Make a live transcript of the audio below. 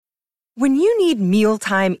When you need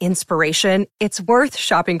mealtime inspiration, it's worth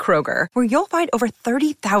shopping Kroger, where you'll find over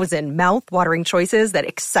 30,000 mouth-watering choices that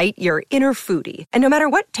excite your inner foodie. And no matter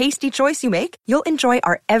what tasty choice you make, you'll enjoy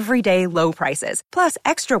our everyday low prices, plus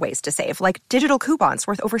extra ways to save, like digital coupons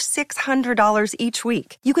worth over $600 each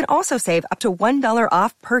week. You can also save up to $1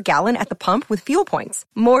 off per gallon at the pump with fuel points.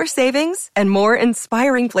 More savings and more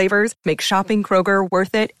inspiring flavors make shopping Kroger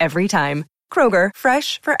worth it every time. Kroger,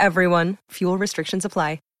 fresh for everyone. Fuel restrictions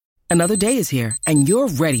apply. Another day is here, and you're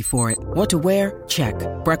ready for it. What to wear? Check.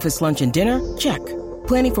 Breakfast, lunch, and dinner? Check.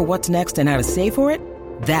 Planning for what's next and how to save for it?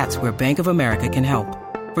 That's where Bank of America can help.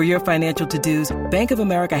 For your financial to-dos, Bank of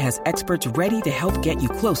America has experts ready to help get you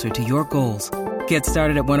closer to your goals. Get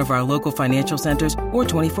started at one of our local financial centers or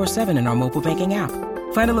 24/7 in our mobile banking app.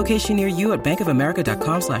 Find a location near you at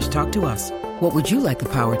bankofamerica.com/talktous. What would you like the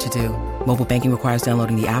power to do? Mobile banking requires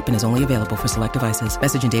downloading the app and is only available for select devices.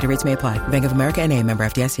 Message and data rates may apply. Bank of America N.A., member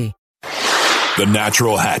FDIC. The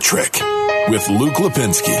Natural Hat Trick with Luke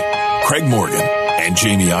Lipinski, Craig Morgan, and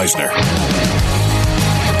Jamie Eisner.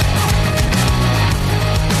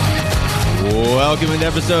 Welcome to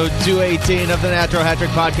episode 218 of the Natural Hat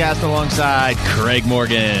Trick podcast alongside Craig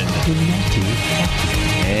Morgan.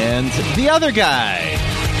 And the other guy.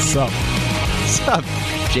 Sup?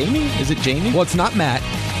 Jamie? Is it Jamie? Well, it's not Matt.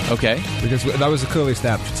 Okay. Because that was clearly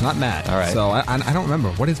established. It's not Matt. All right. So I don't remember.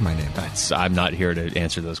 What is my name? I'm not here to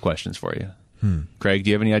answer those questions for you. Craig,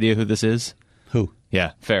 do you have any idea who this is? Who?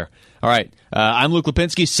 Yeah, fair. All right. I'm Luke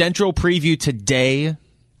Lipinski. Central preview today.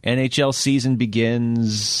 NHL season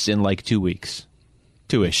begins in like 2 weeks.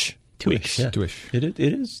 Two-ish. Yeah. Two-ish. It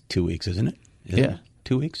is 2 weeks, isn't it? Isn't it?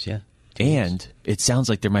 2 weeks, yeah. 2 And weeks. it sounds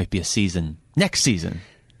like there might be a season next season.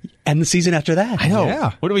 And the season after that. I know.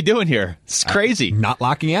 Yeah. What are we doing here? It's crazy. Not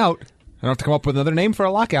locking out. I don't have to come up with another name for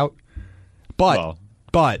a lockout. But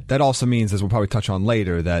that also means, as we'll probably touch on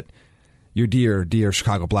later, that your dear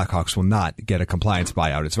Chicago Blackhawks will not get a compliance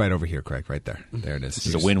buyout. It's right over here, Craig. Right there. There it is.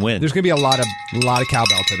 It's a win-win. There's going to be a lot of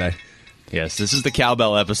cowbell today. Yes, this is the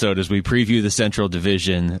cowbell episode as we preview the Central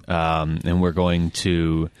Division, and we're going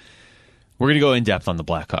to go in depth on the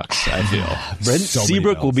Blackhawks. I feel Brent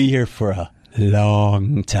Seabrook will be here for a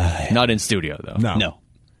long time. Not in studio though. No.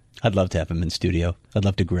 I'd love to have him in studio. I'd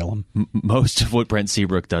love to grill him. Most of what Brent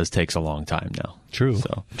Seabrook does takes a long time now. True.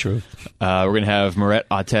 We're going to have Murat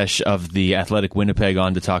Atesh of the Athletic Winnipeg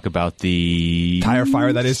on to talk about the Tire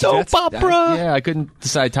fire that is the soap Jets. opera. Yeah, I couldn't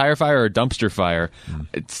decide tire fire or dumpster fire.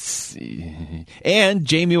 And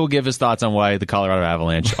Jamie will give his thoughts on why the Colorado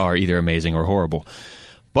Avalanche are either amazing or horrible.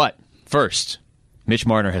 But first, Mitch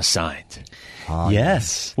Marner has signed.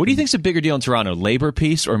 Yes. What do you think's a bigger deal in Toronto, labor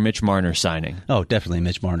peace or Mitch Marner signing? Oh, definitely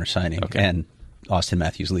Mitch Marner signing. Okay. And Austin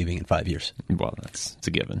Matthews leaving in 5 years. Well, it's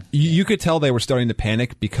a given. You could tell they were starting to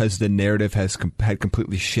panic because the narrative had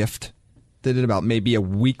completely shifted. Did it about maybe a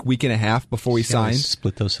week and a half before he signed?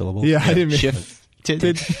 Split those syllables. Yeah, I didn't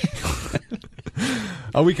Shifted.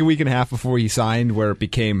 a week and a half before he signed, where it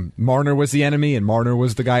became Marner was the enemy and Marner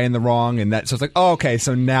was the guy in the wrong, and that so it's like, oh, okay,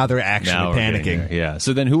 so now they're actually Now we're getting panicking. there. Yeah.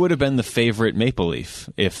 So then, who would have been the favorite Maple Leaf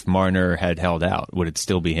if Marner had held out? Would it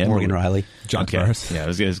still be him? Morgan Riley. John Tavares. Yeah, it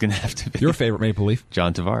was going to have to be Your favorite Maple Leaf?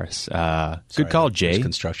 John Tavares. Good call, There's Jay.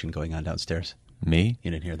 construction going on downstairs. Me?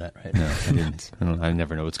 You didn't hear that, right? No, I didn't. I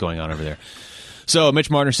never know what's going on over there. So Mitch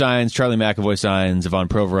Marner signs, Charlie McAvoy signs, Ivan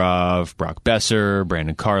Provorov, Brock Besser,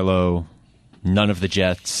 Brandon Carlo. None of the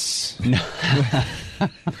Jets.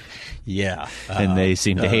 Yeah. And they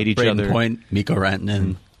seem to hate each Braden other. Point, Mikko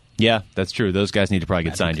Rantanen. Yeah, that's true. Those guys need to probably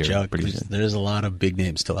get signed here Chuck. pretty soon. There's a lot of big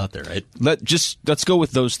names still out there, right? Let's go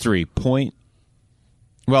with those three. Point.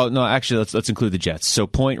 Well, no, actually, let's include the Jets. So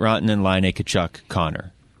Point, Rantanen, Laine, Tkachuk,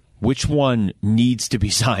 Connor. Which one needs to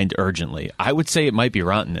be signed urgently? I would say it might be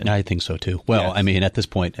Rantanen. I think so too. Well, Yes. I mean, at this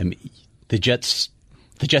point, the Jets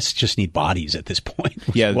just need bodies at this point.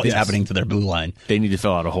 Yeah, What's yes. happening to their blue line? They need to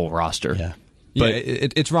fill out a whole roster. Yeah. But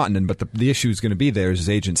it's Rantanen, but the issue is going to be there, as his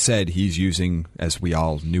agent said, he's using, as we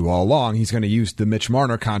all knew all along, he's going to use the Mitch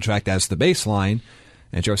Marner contract as the baseline,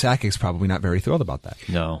 and Joe Sakic's probably not very thrilled about that.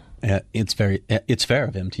 No. It's fair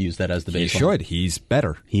of him to use that as the baseline. He should. He's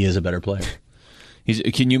better. He is a better player.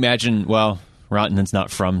 Can you imagine? Well, Rantanen's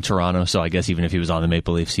not from Toronto, so I guess even if he was on the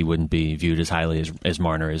Maple Leafs, he wouldn't be viewed as highly as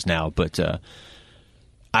Marner is now. But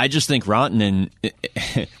I just think Rantanen.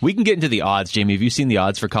 We can get into the odds, Jamie. Have you seen the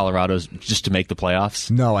odds for Colorado's just to make the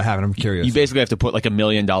playoffs? No, I haven't. I'm curious. You basically have to put like $1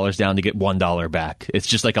 million down to get $1 back. It's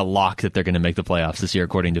just like a lock that they're going to make the playoffs this year,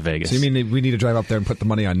 according to Vegas. So you mean we need to drive up there and put the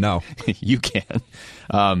money on no? You can,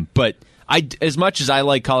 but as much as I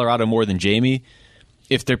like Colorado more than Jamie.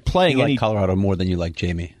 if they're playing You any like Colorado more than you like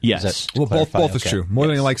Jamie. Yes. Is that to Well, both clarify? is Okay. true. More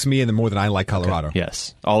than he likes me, and then more than I like Colorado.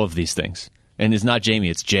 yes, all of these things, and it's not Jamie,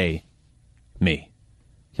 it's Jay, me.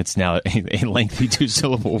 It's now a lengthy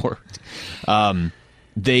 2-syllable word.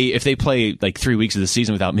 If they play like 3 weeks of the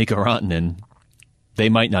season without Mikko Rantanen, they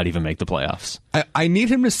might not even make the playoffs. I need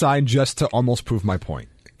him to sign just to almost prove my point.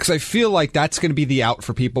 Because I feel like that's going to be the out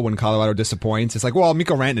for people when Colorado disappoints. It's like, well,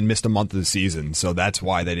 Mikko Rantanen missed a month of the season, so that's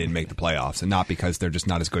why they didn't make the playoffs, and not because they're just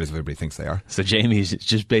not as good as everybody thinks they are. So Jamie's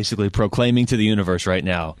just basically proclaiming to the universe right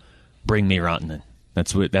now, "Bring me Rantanen."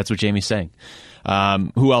 That's what Jamie's saying.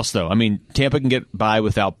 Who else though? I mean, Tampa can get by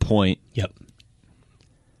without Point. Yep.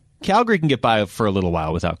 Calgary can get by for a little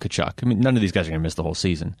while without Tkachuk. I mean, none of these guys are going to miss the whole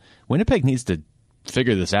season. Winnipeg needs to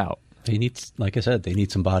figure this out. They need, like I said, they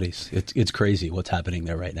need some bodies. It's crazy what's happening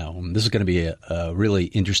there right now. And this is going to be a really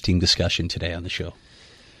interesting discussion today on the show.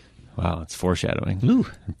 Wow, it's foreshadowing. Ooh.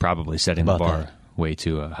 Probably setting the About bar that. way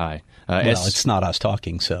too high. Well, it's not us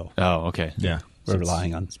talking, so Oh, okay. Yeah. we're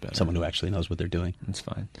relying on better. someone who actually knows what they're doing. That's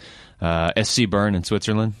fine. SC Bern in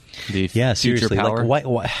Switzerland, the Yeah, future seriously. power. Like,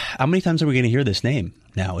 why, how many times are we going to hear this name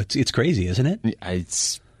now? It's crazy, isn't it? It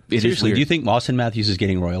is Seriously, weird. do you think Austin Matthews is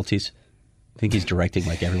getting royalties? I think he's directing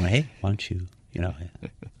like everyone. Hey, why don't you,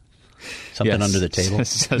 something Yes. under the table?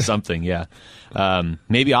 Something, yeah.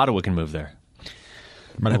 Maybe Ottawa can move there.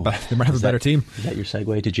 They might have a better team. Is that your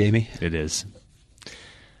segue to Jamie? It is.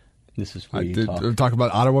 This is where you talk. Talk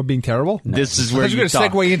about Ottawa being terrible? This is I where thought you were you going to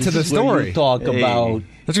talk. segue into the This is where story. you talk about I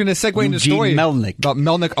was going to segue into the Eugene story Melnyk. about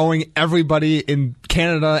Melnyk owing everybody in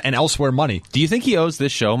Canada and elsewhere money. Do you think he owes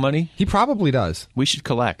this show money? He probably does. We should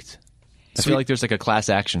collect. I feel like there's like a class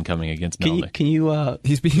action coming against Melnick. Can you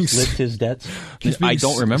He's being list his debts? I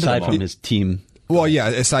don't remember aside them from all. his team. Well, yeah,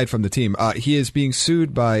 aside from the team. He is being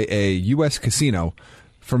sued by a U.S. casino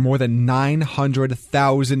for more than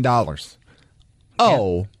 $900,000.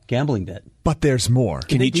 Oh, Gambling debt. but there's more.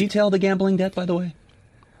 Can they detail the gambling debt, by the way?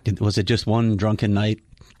 Was it just one drunken night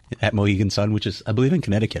at Mohegan Sun, which is, I believe, in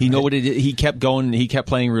Connecticut? You know right? what it is? He kept going. He kept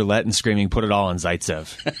playing roulette and screaming, "Put it all on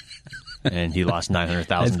Zaitsev," and he lost $900,000.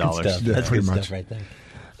 That's good stuff. Yeah, That's pretty good much. stuff right there.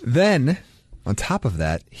 Then, on top of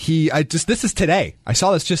that, this is today. I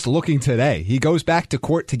saw this just looking today. He goes back to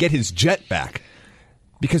court to get his jet back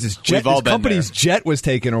because his We've all his been company's there. jet was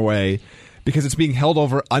taken away because it's being held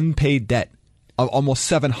over unpaid debt of almost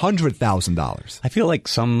 $700,000. I feel like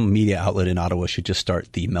some media outlet in Ottawa should just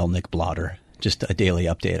start the Melnick blotter, just a daily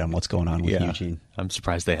update on what's going on with Eugene. I'm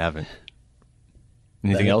surprised they haven't.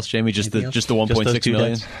 Anything else, Jamie? Just Anything the else? 1.6 those two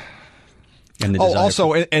million. debts? And the Oh, desire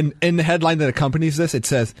also, for- and in the headline that accompanies this, it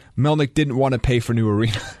says Melnick didn't want to pay for new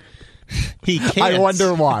arena. He can't. I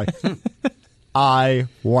wonder why. I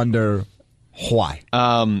wonder why.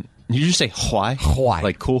 Did you just say why? Why?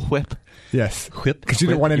 Like Cool Whip? Yes, Whip? because you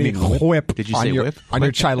didn't Whip? want You any mean whip? whip. Did you on say your, whip? on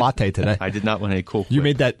your chai latte today? I did not want any Cool Whip. You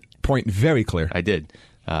made that point very clear. I did.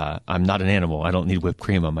 I'm not an animal. I don't need whipped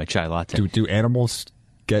cream on my chai latte. Do animals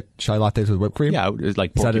get chai lattes with whipped cream? Yeah, it's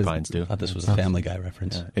like Is that a- porcupines do. I thought this was a Family Guy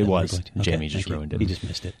reference. it that was. we're going to- Jamie just thank you. ruined it. He just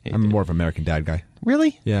missed it. I'm more of an American Dad guy.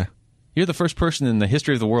 Really? Yeah. You're the first person in the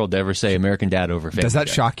history of the world to ever say American Dad over Family Does that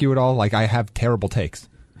Guy. shock you at all? Like, I have terrible takes.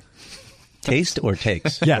 Taste or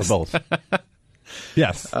takes? Yes. Or both?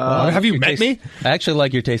 Yes. Have you Your met taste- me? I actually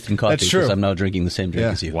like your taste in coffee That's true. because I'm now drinking the same drink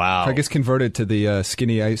Yeah. as you. Wow. Craig is converted to the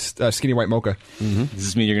skinny white mocha. Does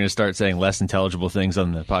this mean you're going to start saying less intelligible things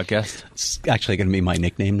on the podcast? It's actually going to be my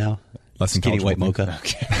nickname now. Less Skinny White intelligible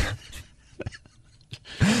Mocha.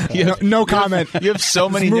 No comment. You have so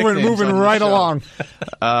many moving nicknames on the right show. along.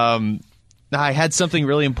 I had something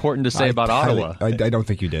really important to say about Ottawa. I don't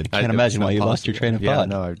think you did. Can't imagine why you lost your train of Yeah, thought.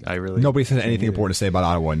 no, I really. Nobody said anything important to say about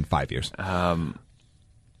Ottawa in 5 years.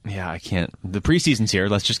 Yeah, I can't. The preseason's here.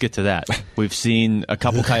 Let's just get to that. We've seen a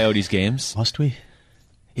couple Coyotes games. Must we?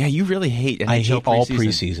 Yeah, you really hate NHL I hate all preseason.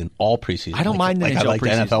 preseason. All preseason. I don't mind like NHL I like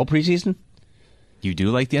preseason. the NFL preseason. You do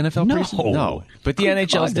like the NFL No. preseason? No. But the Good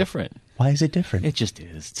NHL is God. different. Why is it different? It just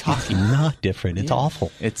is. It's It's hockey. not different. It's Yeah.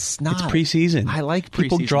 awful. It's not. It's preseason. I like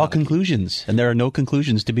People preseason draw hockey. conclusions, and there are no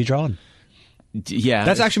conclusions to be drawn. Yeah.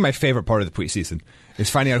 That's actually my favorite part of the preseason is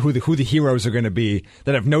finding out who the heroes are going to be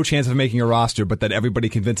that have no chance of making a roster, but that everybody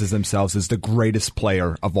convinces themselves is the greatest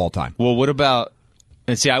player of all time. Well, what about?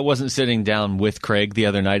 And see, I wasn't sitting down with Craig the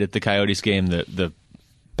other night at the Coyotes game. The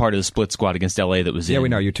part of the split squad against LA that was Yeah, in. we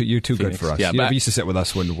know you're too good Phoenix. for us. Yeah, you but- never used to sit with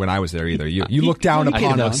us when I was there either. You looked down He came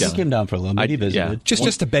upon down. us. He came down for a little bit. He visited.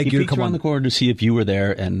 Just to beg he you to peeked come around on. the corner to see if you were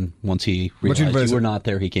there, and once he Once you realized visit- you were not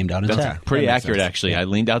there, he came down and That's sat. pretty That makes accurate, sense. actually. I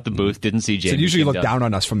leaned out the booth, didn't see Jamie. So usually you came look down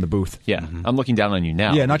on us from the booth. Yeah, I'm looking down on you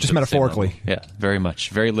now. Yeah, not just At the same metaphorically. level. Yeah, very much,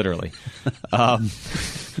 very literally.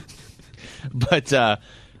 But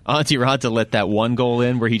Antti Raanta let that one goal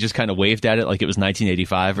in where he just kind of waved at it like it was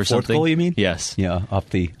 1985 or something. Fourth goal, you mean? Yes. Yeah, off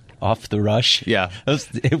the rush. Yeah.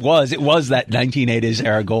 It was that 1980s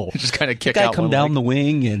era goal. Just kind of kick the guy out come one down leg. the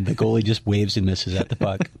wing, and the goalie just waves and misses at the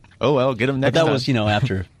puck. Oh, well, get him next But that time. was,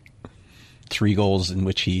 after 3 goals in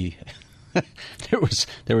which he... there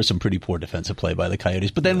was some pretty poor defensive play by the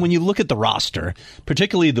Coyotes. But then when you look at the roster,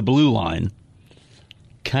 particularly the blue line,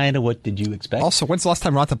 kind of what did you expect? Also, when's the last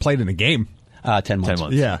time Raanta played in a game? 10 months. 10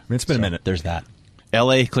 months. Yeah, it's been a minute. There's that.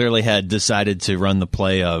 LA clearly had decided to run the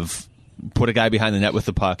play of put a guy behind the net with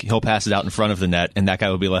the puck, he'll pass it out in front of the net, and that guy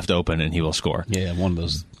will be left open, and he will score. Yeah, one of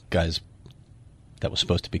those guys that was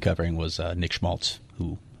supposed to be covering was Nick Schmaltz,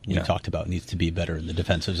 who you talked about needs to be better in the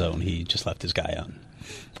defensive zone. He just left his guy on,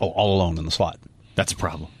 all alone in the slot. That's a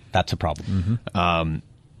problem. That's a problem. Mm-hmm.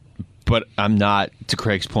 But I'm not, to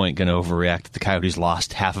Craig's point, going to overreact that the Coyotes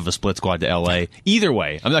lost half of a split squad to L.A. Either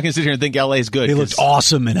way, I'm not going to sit here and think L.A. is good. They looked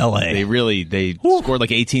awesome in L.A. They scored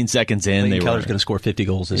like 18 seconds in. Clayton Keller's going to score 50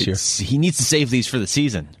 goals this year. He needs to save these for the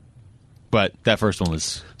season. But that first one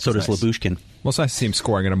was So does nice. Lyubushkin. Well, it's nice to see him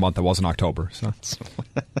scoring in a month that wasn't October. So.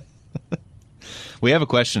 We have a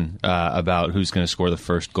question about who's going to score the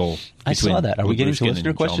first goal. I saw that. Are we getting to Lyubushkin listener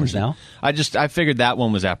and questions Chalmers. now? I figured that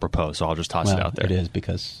one was apropos, so I'll just toss it out there. It is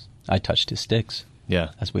because I touched his sticks. Yeah.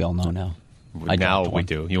 As we all know now. Now we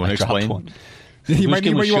do. You want to explain?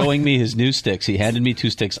 Lyubushkin was showing me his new sticks. He handed me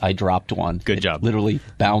 2 sticks. I dropped one. Good job. Literally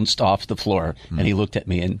bounced off the floor, and he looked at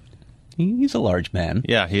me, and he's a large man.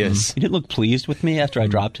 Yeah, he is. He didn't look pleased with me after I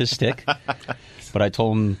dropped his stick, but I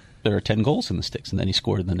told him there are 10 goals in the sticks, and then he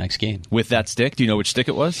scored in the next game. With that stick? Do you know which stick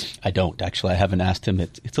it was? I don't, actually. I haven't asked him.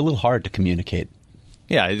 It's a little hard to communicate.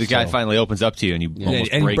 Yeah, the guy finally opens up to you, and you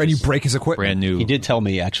almost and break you break his equipment. brand new. He did tell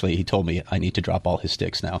me, actually, he told me I need to drop all his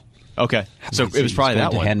sticks now. Okay, so it was probably He's going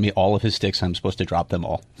that to one hand me all of his sticks. I'm supposed to drop them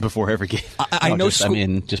all. before every game. I know.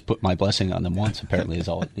 Just put my blessing on them once, apparently, is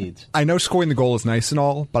all it needs. I know scoring the goal is nice and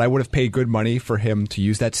all, but I would have paid good money for him to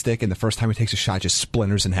use that stick, and the first time he takes a shot, just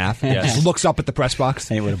splinters in half. Yes. Just looks up at the press box.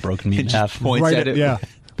 And he would have broken me in half. Points Right at it. Yeah.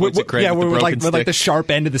 Points at Craig with the with broken like the stick. sharp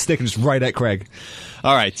end of the stick and just right at Craig.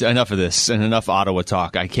 All right, enough of this and enough Ottawa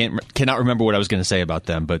talk. I cannot remember what I was going to say about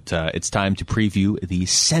them, but it's time to preview the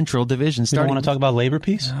Central Division. You don't Starting. want to talk about labor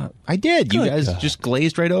peace? I did. You Good. guys just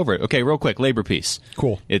glazed right over it. Okay, real quick, labor peace.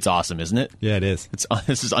 Cool. It's awesome, isn't it? Yeah, it is.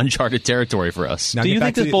 This is uncharted territory for us. Now Do get you back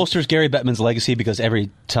think to this the- bolsters Gary Bettman's legacy? Because every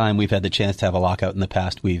time we've had the chance to have a lockout in the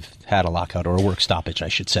past, we've had a lockout or a work stoppage, I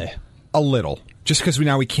should say. A little. Just because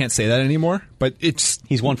we can't say that anymore, but it's...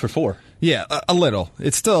 He's 1 for 4. Yeah, a little.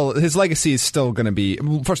 It's still... His legacy is still going to be...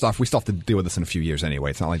 Well, first off, we still have to deal with this in a few years anyway.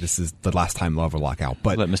 It's not like this is the last time we'll ever lock out,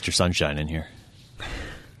 but... Let Mr. Sunshine in here.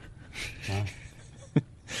 Here,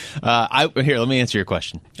 let me answer your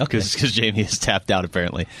question. Okay. Because Jamie is tapped out,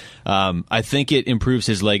 apparently. I think it improves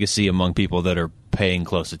his legacy among people that are paying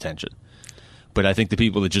close attention. But I think the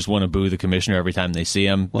people that just want to boo the commissioner every time they see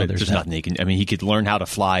him, Well, there's there's just that. nothing he can... I mean, he could learn how to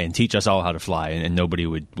fly and teach us all how to fly, and nobody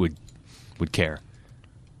would care.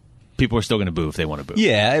 People are still going to boo if they want to boo.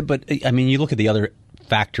 Yeah, but I mean, you look at the other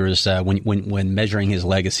factors when measuring his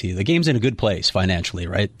legacy. The game's in a good place financially,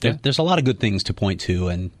 right? Yeah. There's a lot of good things to point to,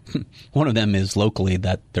 and one of them is locally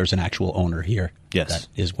that there's an actual owner here Yes. that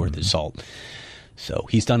is worth his salt. So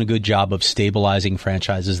he's done a good job of stabilizing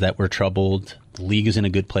franchises that were troubled. The league is in a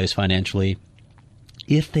good place financially.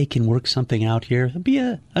 If they can work something out here, it'd be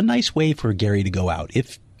a nice way for Gary to go out.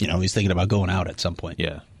 If he's thinking about going out at some point.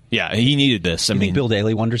 Yeah, he needed this. I You mean, think Bill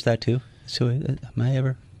Daly wonders that too? So am I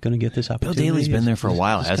ever going to get this Bill opportunity? Daly's been there for a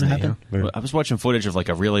while, Is this hasn't gonna he? happen? I was watching footage of like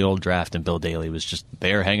a really old draft, and Bill Daly was just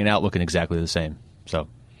there hanging out, looking exactly the same. So,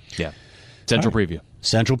 yeah. Central preview.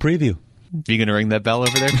 Central preview. You going to ring that bell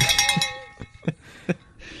over there?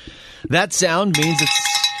 That sound means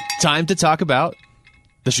it's time to talk about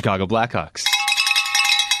the Chicago Blackhawks.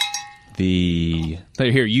 Here,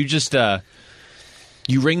 you just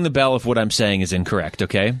you ring the bell if what I'm saying is incorrect,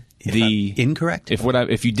 okay? Incorrect?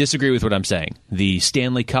 If you disagree with what I'm saying, the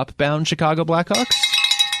Stanley Cup bound Chicago Blackhawks,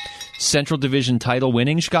 Central Division title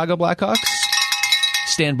winning Chicago Blackhawks,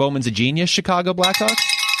 Stan Bowman's a genius Chicago Blackhawks,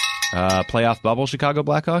 playoff bubble Chicago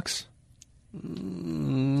Blackhawks.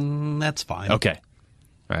 That's fine. Okay,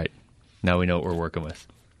 all right. Now we know what we're working with.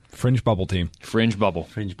 Fringe bubble team. Fringe bubble.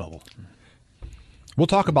 Fringe bubble. We'll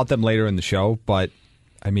talk about them later in the show, but,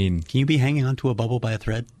 I mean... Can you be hanging onto a bubble by a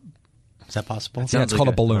thread? Is that possible? Yeah, it's called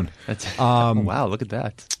a balloon. Oh, wow, look at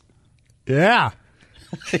that. Yeah.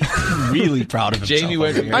 really proud of himself. Jamie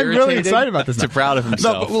went from I'm really irritated excited about this to now. proud of No,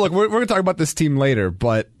 himself. but look, we're going to talk about this team later,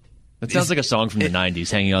 but... That sounds like a song from the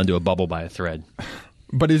 90s, hanging onto a bubble by a thread.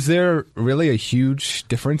 But is there really a huge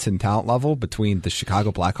difference in talent level between the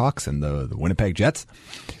Chicago Blackhawks and the Winnipeg Jets?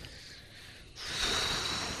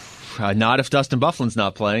 Not if Dustin Byfuglien's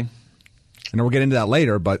not playing. I know we'll get into that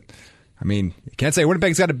later, but I mean, you can't say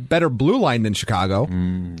Winnipeg's got a better blue line than Chicago.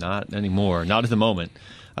 Not anymore. Not at the moment.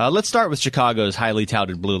 Let's start with Chicago's highly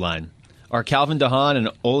touted blue line. Are Calvin DeHaan and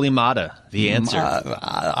Olli Maatta the answer?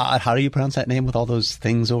 How do you pronounce that name with all those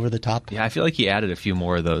things over the top? Yeah, I feel like he added a few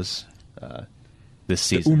more of those this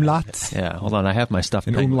season. Umlaut. Yeah, hold on. I have my stuff.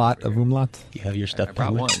 An umlaut of umlaut. You have your stuff. I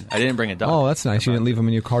brought one. I didn't bring a dog. Oh, that's nice. You didn't leave them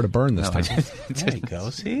in your car to burn this time. There you go.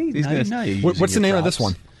 See? What's the name of this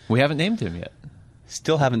one? We haven't named him yet.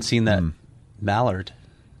 Still haven't seen that mallard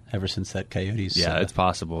ever since that Coyotes. Yeah, it's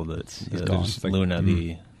possible that Luna,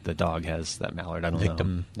 the dog, has that mallard. I don't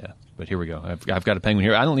know. Yeah, but here we go. I've got a penguin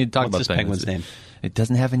here. I don't need to talk about this penguin's name. It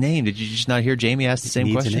doesn't have a name. Did you just not hear Jamie ask the same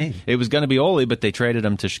needs question? A name. It was going to be Olli, but they traded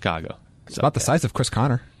him to Chicago. It's about the size of Chris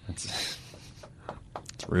Connor. It's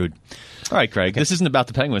rude. All right, Craig. This isn't about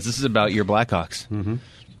the Penguins. This is about your Blackhawks. Mm-hmm.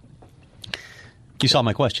 You saw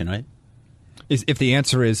my question, right? If the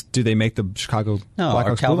answer is, do they make the Chicago Blackhawks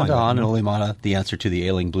are Calvin blue line? DeHaan and Olli Maatta the answer to the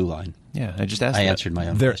ailing blue line? Yeah, I just asked. I answered my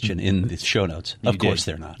own question in the show notes. Of course,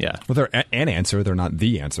 they're not. Yeah, well, they're an answer. They're not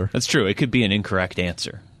the answer. That's true. It could be an incorrect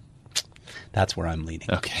answer. That's where I'm leaning.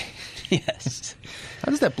 Okay. Yes.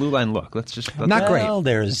 How does that blue line look? Not great. Well,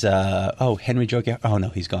 there's Henry Joe. Oh no,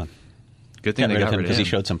 he's gone. Good thing they got rid of him because he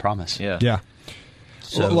showed some promise. Yeah.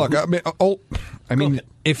 So, well, look, I mean,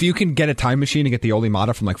 if you can get a time machine and get the Olli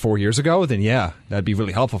Maatta from like 4 years ago, then yeah, that'd be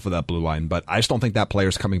really helpful for that blue line. But I just don't think that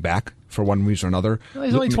player's coming back for one reason or another. Well,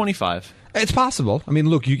 he's only 25. It's possible. I mean,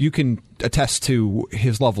 look, you can attest to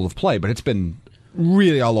his level of play, but it's been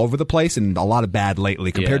really all over the place and a lot of bad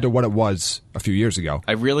lately compared to what it was a few years ago.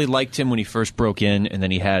 I really liked him when he first broke in, and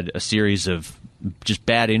then he had a series of just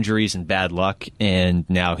bad injuries and bad luck, and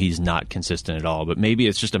now he's not consistent at all. But maybe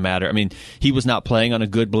it's just a matter. I mean, he was not playing on a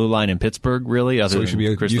good blue line in Pittsburgh, really. So he should be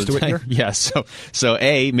used to it here? Yeah, so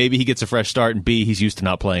A, maybe he gets a fresh start, and B, he's used to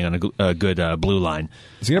not playing on a good blue line.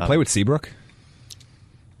 Is he going to play with Seabrook?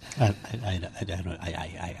 Who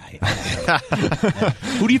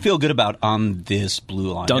do you feel good about on this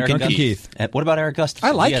blue line? Duncan Keith. What about Eric Gustafson?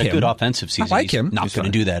 I like him. He had him. a good offensive season. I like him. He's not He's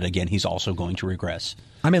going to fine. do that again. He's also going to regress.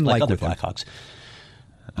 I'm in like like other with him. Blackhawks.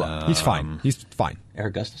 He's fine. He's fine.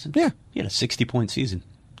 Eric Gustafson? Yeah. He had a 60-point season.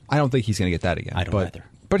 I don't think he's going to get that again. I don't either.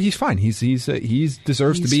 But he's fine. He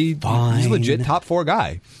deserves to be. fine. He's a legit top 4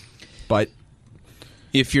 guy. But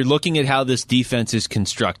If you're looking at how this defense is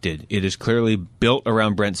constructed, it is clearly built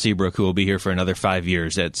around Brent Seabrook, who will be here for another 5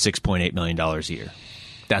 years at $6.8 million a year.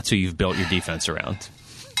 That's who you've built your defense around.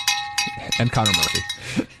 and Connor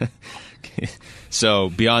Murphy. So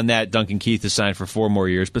beyond that, Duncan Keith is signed for 4 more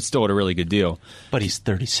years, but still at a really good deal. But he's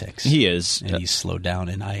 36. He is. And he's slowed down.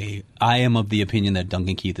 And I am of the opinion that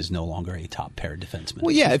Duncan Keith is no longer a top pair defenseman.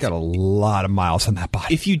 Well, yeah, He's got a lot of miles on that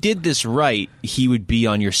body. if you did this right, he would be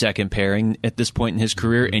on your second pairing at this point in his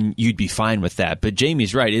career, and you'd be fine with that. But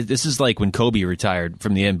Jamie's right. This is like when Kobe retired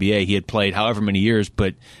from the NBA. He had played however many years,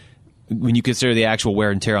 but when you consider the actual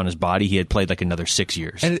wear and tear on his body, he had played like another 6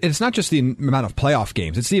 years. And it's not just the amount of playoff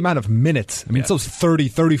games. It's the amount of minutes. I mean, it's those 30,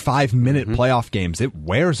 35-minute playoff games. It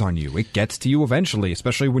wears on you. It gets to you eventually,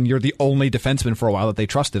 especially when you're the only defenseman for a while that they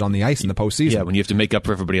trusted on the ice in the postseason. Yeah, when you have to make up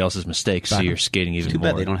for everybody else's mistakes, so you're skating even Too more.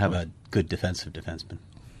 bad they don't have a good defensive defenseman.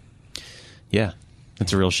 Yeah,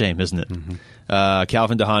 that's a real shame, isn't it?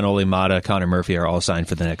 Calvin DeHaan, Olli Maatta, Connor Murphy are all signed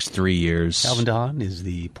for the next 3 years. Calvin DeHaan is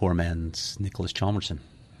the poor man's Nicholas Chalmerson.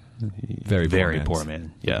 Very poor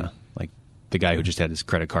man. Yeah. Like the guy who just had his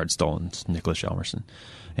credit card stolen, Nicholas Hjalmarsson.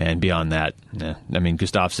 And beyond that, I mean,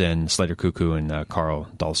 Gustafsson, Slater Cuckoo, and Carl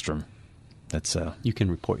Dahlstrom. That's You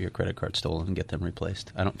can report your credit card stolen and get them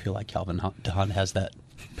replaced. I don't feel like Calvin DeHaan has that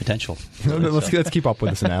potential. Let's keep up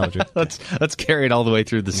with this analogy. let's carry it all the way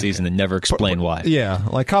through the season and never explain why. Yeah,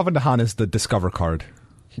 like Calvin DeHaan is the Discover card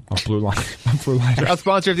of blue line. Blue Liners. Proud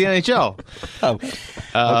sponsor of the NHL.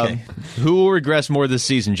 Okay. Who will regress more this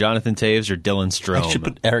season, Jonathan Taves or Dylan Strome? I should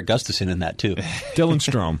put Eric Gustafson in that, too. Dylan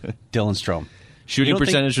Strome. Dylan Strome. Shooting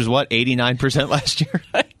percentage was what, 89% last year?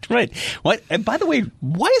 Right. What? And by the way,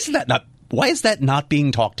 why is that not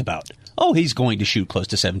being talked about? Oh, he's going to shoot close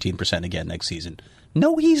to 17% again next season.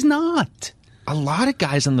 No, he's not. A lot of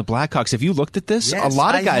guys on the Blackhawks. Have you looked at this? Yes, a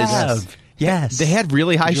lot of I guys have. Yes. They had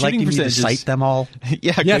really high Would you like shooting me to percentages. cite them all?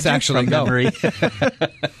 Yeah, Yes, could you? actually, From go. memory.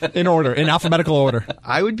 In order, in alphabetical order.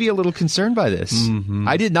 I would be a little concerned by this.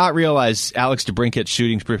 I did not realize Alex DeBrincat's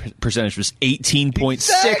shooting percentage was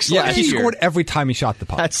 18.6 Yeah, last he year. scored every time he shot the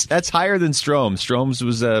puck. That's higher than Strome. Strome's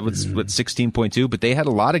was 16.2, but they had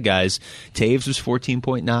a lot of guys. Taves was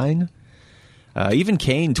 14.9. Even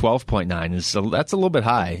Kane, 12.9 that's a little bit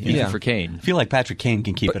high even for Kane. I feel like Patrick Kane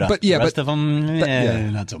can keep it up. But the rest of them,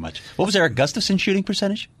 not so much. What was Eric Gustafsson shooting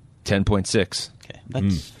percentage? 10.6. Okay,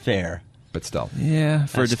 that's fair. But still. Yeah,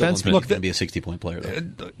 for a defenseman. Look, going to be a 60-point player,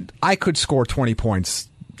 though. I could score 20 points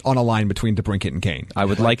on a line between DeBrincat and Kane. I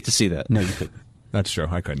would like to see that. No, you couldn't. That's true.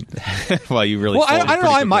 I couldn't. Well, you really. Well, I don't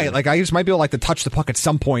know. I might. Like, I just might be able to touch the puck at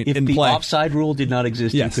some point if in the play. offside rule did not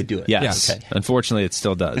exist, you could do it. Yes. Okay. Unfortunately, it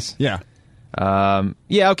still does. Yeah.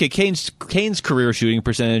 Okay. Kane's career shooting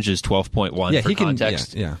percentage is 12.1 for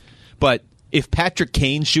context. Yeah. But if Patrick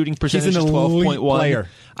Kane's shooting percentage is 12.1, player.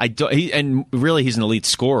 I don't. And really, he's an elite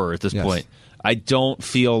scorer at this point. I don't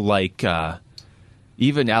feel like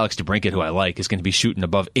even Alex DeBrincat, who I like, is going to be shooting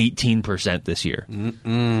above 18% this year.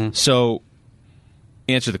 So,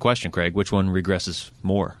 answer the question, Craig. Which one regresses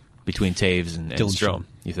more between Taves and Strome,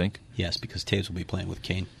 you think? Yes, because Taves will be playing with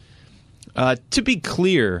Kane. To be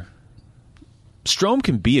clear, Strome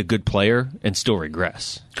can be a good player and still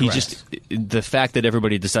regress. The fact that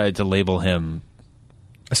everybody decided to label him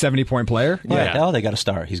a 70-point player? Yeah. They got a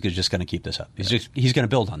star. He's just going to keep this up. He's going to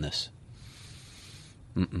build on this.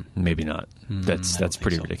 Maybe not. That's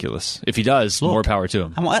pretty ridiculous. If he does, more power to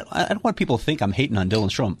him. I don't want people to think I'm hating on Dylan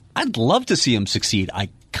Strome. I'd love to see him succeed. I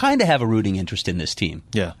kind of have a rooting interest in this team.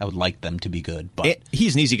 Yeah. I would like them to be good. But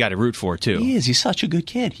he's an easy guy to root for, too. He is. He's such a good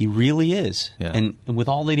kid. He really is. Yeah. And with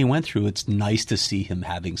all that he went through, it's nice to see him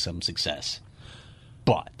having some success.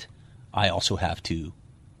 But I also have to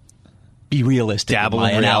be realistic in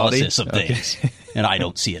my analysis of things. And I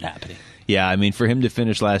don't see it happening. Yeah, I mean, for him to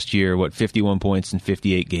finish last year, 51 points in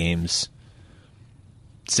 58 games,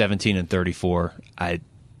 17 and 34. I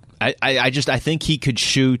think he could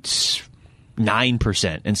shoot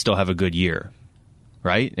 9% and still have a good year,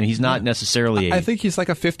 right? And he's not necessarily. I think he's like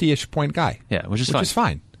a 50-ish point guy. Yeah, which is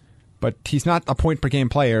fine. But he's not a point per game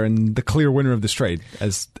player and the clear winner of this trade,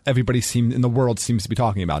 as everybody in the world seems to be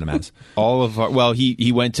talking about him as.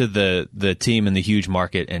 He went to the team in the huge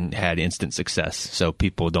market and had instant success. So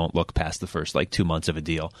people don't look past the first 2 months of a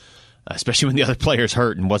deal, especially when the other player's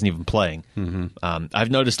hurt and wasn't even playing. Mm-hmm. I've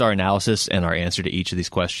noticed our analysis and our answer to each of these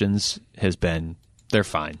questions has been, they're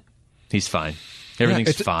fine. He's fine.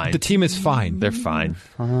 Everything's fine. The team is fine. They're fine.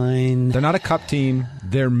 Fine. They're not a cup team.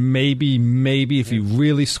 They're maybe if you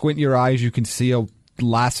really squint your eyes, you can see a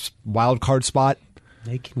last wild card spot.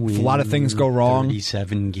 They can win. If a lot of things go wrong.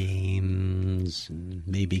 37 games, and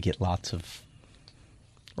maybe get lots of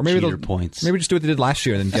points. Maybe just do what they did last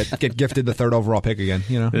year and then get gifted the 3rd overall pick again.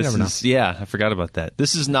 You never know. Yeah, I forgot about that.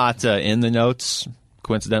 This is not in the notes,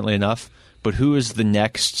 coincidentally enough. But who is the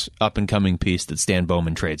next up-and-coming piece that Stan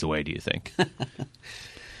Bowman trades away, do you think?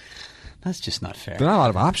 That's just not fair. There are not a lot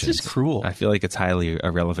of options. It's just cruel. I feel like it's a highly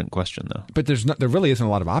irrelevant question, though. But there really isn't a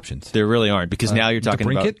lot of options. There really aren't, because now you're talking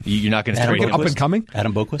about... You're not going to trade him. Up-and-coming?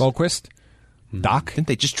 Adam Boquist? Doc? Didn't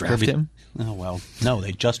they just draft him? Oh, well, no,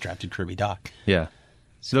 they just drafted Kirby Doc. Yeah.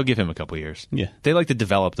 So they'll give him a couple years. Yeah. They like to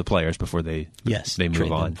develop the players before they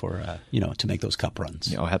move on. For, to make those cup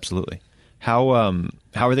runs. Oh, absolutely. How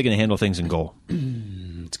are they going to handle things in goal?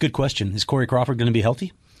 It's a good question. Is Corey Crawford going to be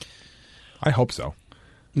healthy? I hope so.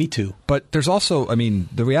 Me too. But there's also,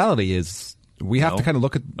 the reality is we have to kind of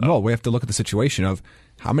look at we have to look at the situation of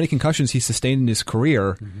how many concussions he sustained in his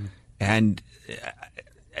career, and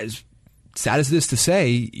as sad as it is to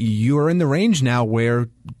say, you are in the range now where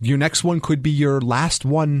your next one could be your last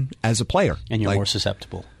one as a player, and you're more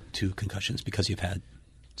susceptible to concussions because you've had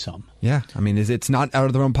some. Yeah, it's not out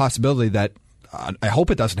of the realm possibility that I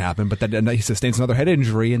hope it doesn't happen, but that he sustains another head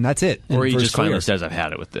injury and that's it. Or he just finally says, "I've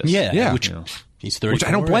had it with this." Yeah. He's 34. Which I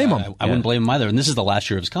don't blame him. I wouldn't blame him either. And this is the last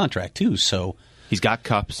year of his contract too, so he's got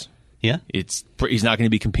cups. Yeah, he's not going to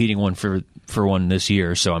be competing for one this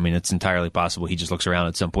year. So it's entirely possible he just looks around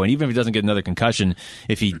at some point, even if he doesn't get another concussion.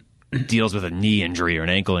 If he deals with a knee injury or an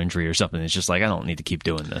ankle injury or something, it's just I don't need to keep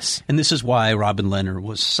doing this. And this is why Robin Lehner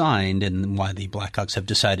was signed and why the Blackhawks have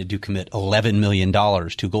decided to commit $11 million to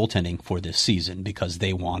goaltending for this season, because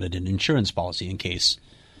they wanted an insurance policy in case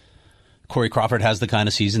Corey Crawford has the kind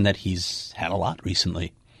of season that he's had a lot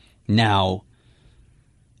recently. Now,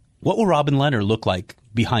 what will Robin Lehner look like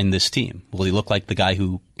behind this team? Will he look like the guy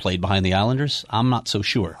who played behind the Islanders? I'm not so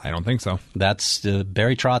sure. I don't think so. That's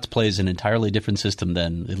Barry Trotz plays an entirely different system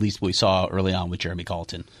than at least we saw early on with Jeremy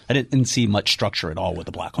Colleton. I didn't see much structure at all with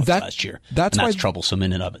the Blackhawks last year. That's troublesome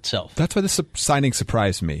in and of itself. That's why this signing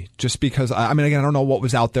surprised me. Just because, again, I don't know what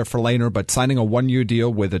was out there for Lehner, but signing a 1-year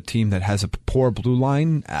deal with a team that has a poor blue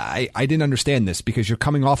line, I didn't understand this, because you're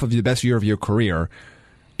coming off of the best year of your career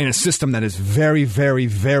in a system that is very, very,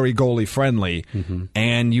 very goalie friendly,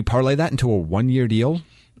 and you parlay that into a 1-year deal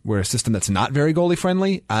where a system that's not very goalie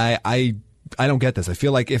friendly, I I don't get this. I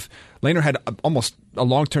feel like if Lehner had almost a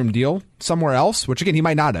long-term deal somewhere else, which again he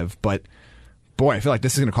might not have, but boy, I feel like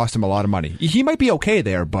this is going to cost him a lot of money. He might be okay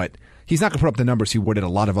there, but he's not going to put up the numbers he would at a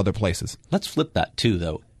lot of other places. Let's flip that too,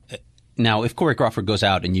 though. Now, if Corey Crawford goes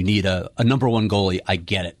out and you need a number one goalie, I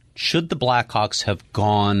get it. Should the Blackhawks have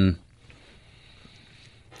gone,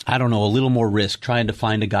 I don't know, a little more risk trying to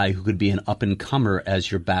find a guy who could be an up-and-comer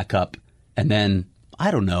as your backup and then,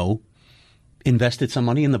 I don't know, invested some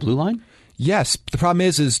money in the blue line? Yes. The problem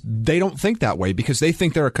is they don't think that way because they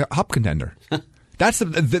think they're a cup contender.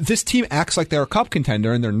 This team acts like they're a cup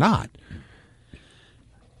contender and they're not.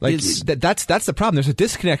 Like that's the problem. There's a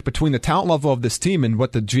disconnect between the talent level of this team and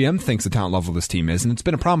what the GM thinks the talent level of this team is, and it's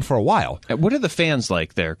been a problem for a while. What are the fans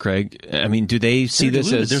like there, Craig? I mean, do they see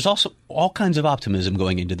this as... There's also all kinds of optimism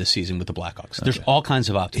going into this season with the Blackhawks. There's all kinds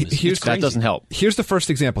of optimism. That doesn't help. Here's the first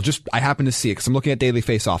example. I happen to see it because I'm looking at Daily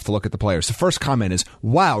Faceoff to look at the players. The first comment is,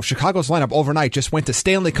 wow, Chicago's lineup overnight just went to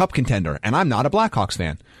Stanley Cup contender, and I'm not a Blackhawks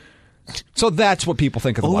fan. So that's what people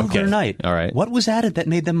think of the Blackhawks. Overnight. All right. What was added that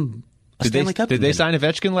made them... Did they sign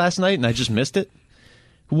Ovechkin last night and I just missed it?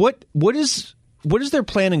 What is their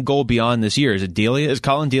plan and goal beyond this year? Is it Delia? Is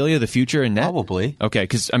Colin Delia the future in net? Probably. Okay,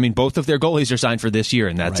 because I mean both of their goalies are signed for this year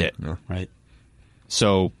and that's right. it. Yeah. Right.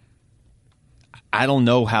 So I don't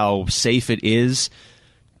know how safe it is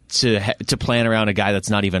to plan around a guy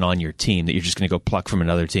that's not even on your team that you're just going to go pluck from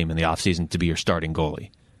another team in the offseason to be your starting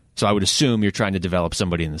goalie. So I would assume you're trying to develop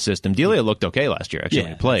somebody in the system. Delia looked okay last year, actually,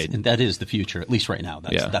 when he played. And that is the future, at least right now.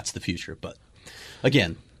 That's the future. But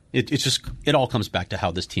again, it all comes back to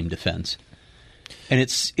how this team defends. And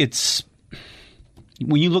it's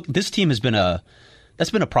when you look, this team that's been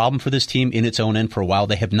a problem for this team in its own end for a while.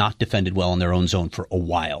 They have not defended well in their own zone for a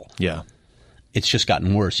while. Yeah. It's just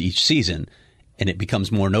gotten worse each season. And it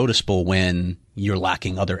becomes more noticeable when you're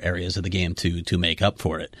lacking other areas of the game to make up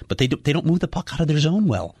for it. But they don't move the puck out of their zone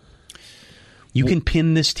well. You can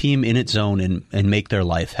pin this team in its zone and make their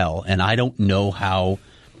life hell. And I don't know how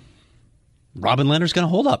Robin Lehner's going to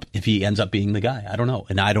hold up if he ends up being the guy. I don't know.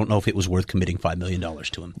 And I don't know if it was worth committing $5 million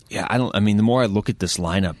to him. Yeah, I mean, the more I look at this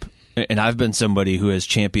lineup, and I've been somebody who has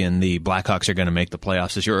championed the Blackhawks are going to make the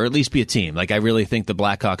playoffs this year, or at least be a team. Like, I really think the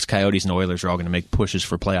Blackhawks, Coyotes, and Oilers are all going to make pushes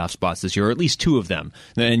for playoff spots this year, or at least two of them.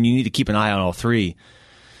 And you need to keep an eye on all three.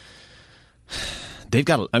 They've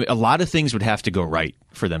got a lot of things would have to go right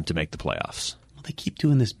for them to make the playoffs. Well, they keep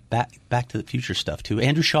doing this back to the future stuff too.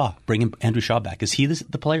 Andrew Shaw, bringing Andrew Shaw back. Is he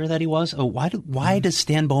the player that he was? Oh, why does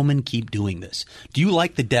Stan Bowman keep doing this? Do you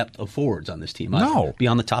like the depth of forwards on this team? No,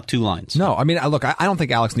 beyond the top two lines. No, I mean, look, I don't think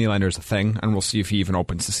Alex Nylander is a thing, and we'll see if he even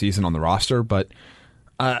opens the season on the roster. But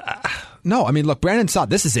no, I mean, look, Brandon Saad,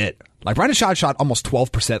 this is it. Like, Brandon Saad shot almost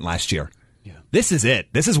 12% last year. Yeah. This is it.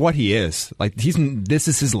 This is what he is. Like, this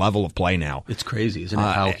is his level of play now. It's crazy, isn't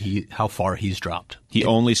it? How far he's dropped. He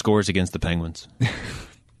only scores against the Penguins.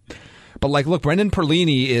 But, like, look, Brendan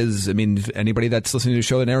Perlini is, I mean, anybody that's listening to the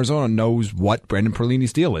show in Arizona knows what Brendan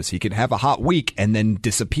Perlini's deal is. He can have a hot week and then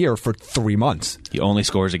disappear for 3 months. He only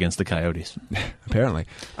scores against the Coyotes. Apparently.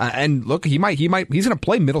 And look, he's going to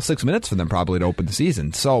play middle 6 minutes for them probably to open the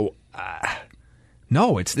season. So,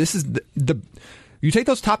 no, this is you take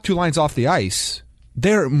those top two lines off the ice,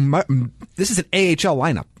 this is an AHL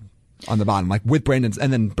lineup on the bottom, like with Brandon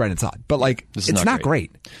and then Brandon Saad. But, like, it's not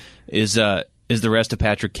great. Is the rest of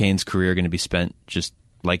Patrick Kane's career going to be spent just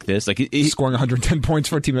like this? Like scoring 110 points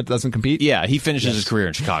for a team that doesn't compete? Yeah, he finishes his career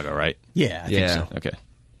in Chicago, right? Yeah, I think so. Okay.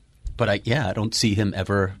 But I don't see him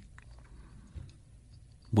ever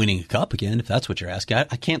winning a cup again, if that's what you're asking.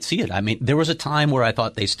 I can't see it. I mean, there was a time where I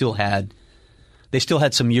thought they still had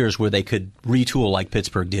some years where they could retool like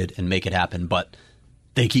Pittsburgh did and make it happen, but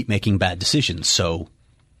they keep making bad decisions. So,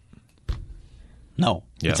 no,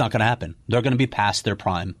 It's not going to happen. They're going to be past their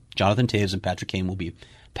prime. Jonathan Toews and Patrick Kane will be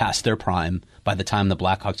past their prime by the time the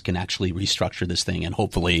Blackhawks can actually restructure this thing and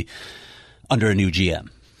hopefully under a new GM.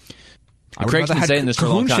 Craig's been saying this for a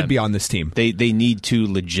long time. Should be on this team. They need two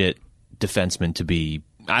legit defensemen to be.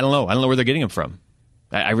 I don't know where they're getting them from.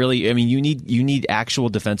 I mean, you need actual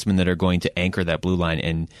defensemen that are going to anchor that blue line.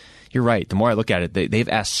 And you're right. The more I look at it, they've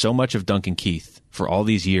asked so much of Duncan Keith for all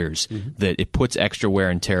these years that it puts extra wear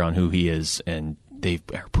and tear on who he is, and they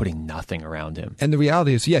are putting nothing around him. And the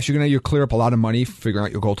reality is, yes, you're going to clear up a lot of money figuring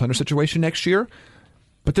out your goaltender situation next year.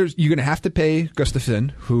 But you're going to have to pay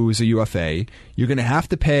Gustafsson, who is a UFA. You're going to have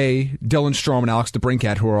to pay Dylan Strome and Alex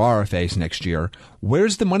DeBrincat, who are RFAs next year.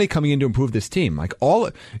 Where's the money coming in to improve this team? Like,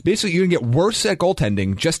 basically, you're going to get worse at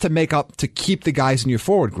goaltending just to make up to keep the guys in your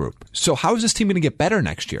forward group. So how is this team going to get better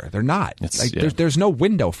next year? They're not. There's no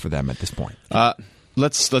window for them at this point.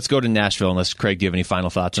 let's go to Nashville. Unless Craig, do you have any final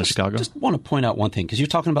thoughts on Chicago? Just want to point out one thing because you're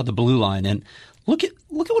talking about the blue line, and look at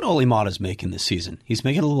what Olli Maatta's making this season. He's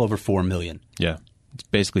making a little over $4 million. Yeah, it's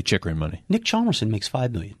basically Chychrun money. Nick Chalmerson makes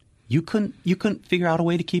 $5 million. You couldn't figure out a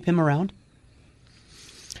way to keep him around.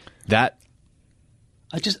 That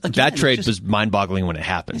trade was mind-boggling when it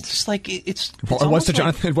happened. It's just like it was to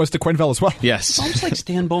Jonathan. It was to Quenneville as well. Yes, it's almost like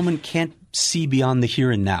Stan Bowman can't see beyond the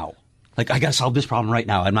here and now. Like, I got to solve this problem right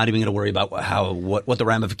now. I'm not even going to worry about what the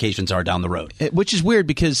ramifications are down the road. Which is weird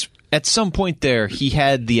because at some point there, he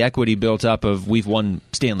had the equity built up of we've won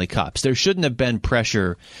Stanley Cups. There shouldn't have been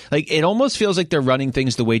pressure. Like, it almost feels like they're running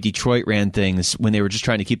things the way Detroit ran things when they were just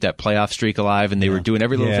trying to keep that playoff streak alive, and they were doing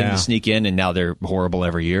every little thing to sneak in, and now they're horrible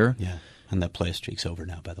every year. Yeah, and that playoff streak's over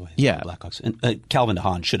now, by the way. Yeah. Blackhawks. And Calvin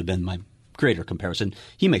DeHaan should have been my greater comparison.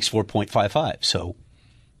 He makes $4.55, so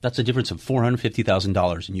that's a difference of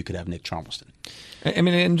 $450,000, and you could have Nick Chalmers. I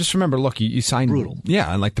mean, and just remember, look, you signed brutal.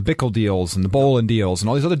 Yeah, and like the Bickle deals and the Bolin deals and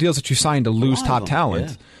all these other deals that you signed to lose top talent.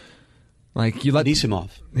 Yeah. Like you let Anisimov.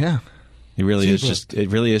 Yeah, it really is just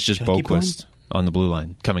Boquist on the blue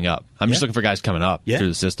line coming up. I'm just looking for guys coming up through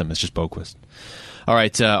the system. It's just Boquist. All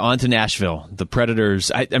right, on to Nashville. The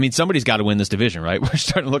Predators. I mean, somebody's got to win this division, right? We're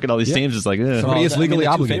starting to look at all these teams. It's like somebody is legally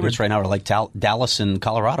the obligated. Favorites right now are like Dallas and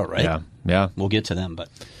Colorado, right? Yeah. We'll get to them, but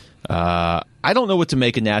I don't know what to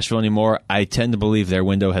make of Nashville anymore. I tend to believe their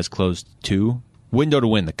window has closed too. Window to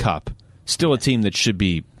win the Cup. Still a team that should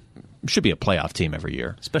be a playoff team every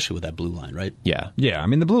year, especially with that blue line, right? Yeah. I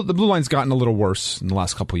mean, the blue line's gotten a little worse in the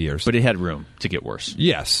last couple of years, but it had room to get worse.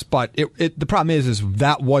 Yes, but the problem is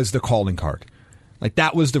that was the calling card. Like,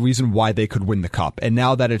 that was the reason why they could win the Cup. And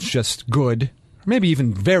now that it's just good, maybe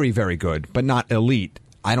even very, very good, but not elite,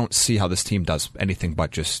 I don't see how this team does anything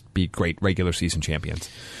but just be great regular season champions.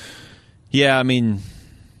 Yeah, I mean,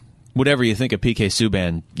 whatever you think of PK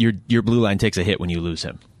Subban, your blue line takes a hit when you lose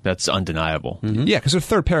him. That's undeniable. Mm-hmm. Yeah, because their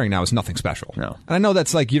third pairing now is nothing special. No. And I know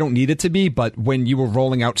that's like you don't need it to be, but when you were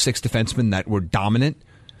rolling out 6 defensemen that were dominant,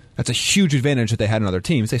 that's a huge advantage that they had in other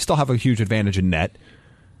teams. They still have a huge advantage in net,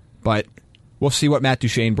 but we'll see what Matt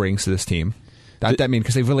Duchene brings to this team. That means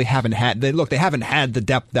because they really haven't had they haven't had the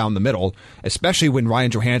depth down the middle, especially when Ryan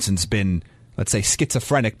Johansson's been, let's say,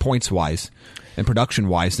 schizophrenic points wise and production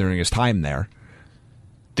wise during his time there.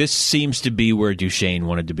 This seems to be where Duchene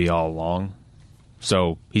wanted to be all along.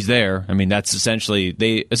 So he's there. I mean, they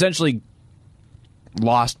essentially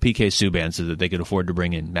lost PK Subban so that they could afford to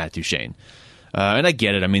bring in Matt Duchene. And I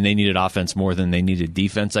get it. I mean, they needed offense more than they needed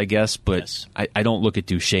defense, I guess. But I don't look at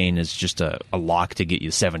Duchene as just a lock to get you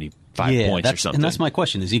 75 points or something. And that's my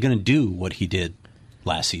question. Is he going to do what he did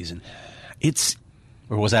last season?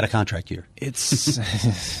 Or was that a contract year?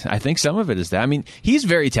 I think some of it is that. I mean, he's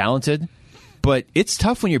very talented, but it's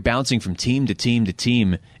tough when you're bouncing from team to team to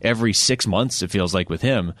team every 6 months, it feels like, with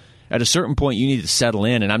him. At a certain point, you need to settle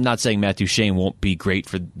in. And I'm not saying Matt Duchene won't be great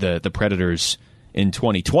for the Predators in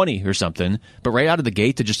 2020 or something, but right out of the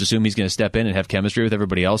gate to just assume he's going to step in and have chemistry with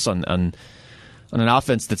everybody else on an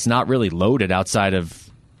offense that's not really loaded outside of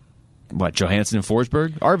Johansson and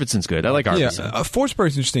Forsberg? Arvidsson's good. I like Arvidsson. Yeah,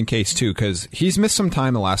 Forsberg's an interesting case too because he's missed some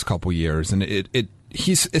time the last couple years, and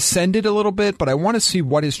he's ascended a little bit. But I want to see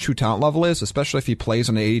what his true talent level is, especially if he plays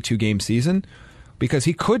on an 82-game season, because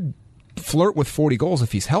he could flirt with 40 goals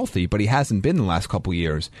if he's healthy, but he hasn't been the last couple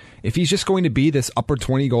years. If he's just going to be this upper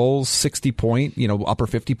 20 goals, 60 point, upper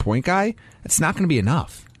 50 point guy, it's not going to be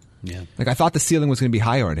enough. Yeah. Like, I thought the ceiling was going to be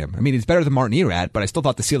higher on him. I mean, he's better than Martin Erat, but I still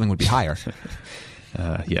thought the ceiling would be higher.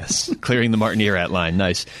 Yes, clearing the Martin Erat line.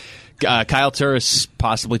 Nice. Kyle Turris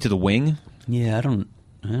possibly to the wing. Yeah, I don't.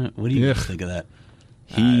 What do you think of that?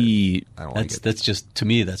 I don't like it. That's just, to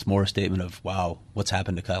me, that's more a statement of, wow, what's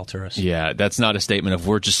happened to Kyle Turris? Yeah, that's not a statement of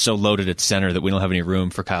we're just so loaded at center that we don't have any room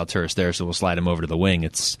for Kyle Turris there, so we'll slide him over to the wing.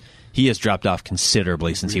 He has dropped off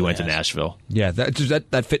considerably since he went to Nashville. Yeah,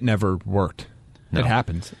 that fit never worked. No. It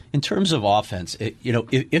happens. In terms of offense,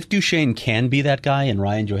 if Duchene can be that guy and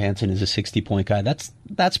Ryan Johansson is a 60-point guy,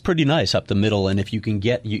 that's pretty nice up the middle. And if you can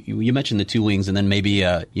get you mentioned the two wings, and then maybe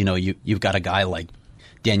you've got a guy like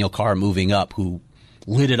Daniel Carr moving up who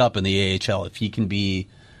lit it up in the AHL. If he can be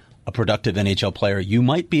a productive NHL player, you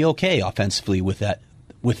might be okay offensively with that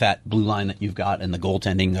blue line that you've got and the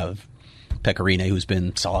goaltending of Pecorine, who's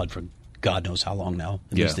been solid for God knows how long now,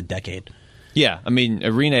 at least a decade. Yeah, I mean,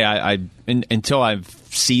 Arine, until I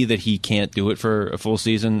see that he can't do it for a full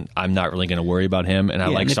season, I'm not really going to worry about him, and I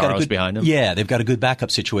like Saros behind him. Yeah, they've got a good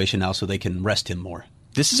backup situation now, so they can rest him more.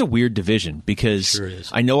 This is a weird division because sure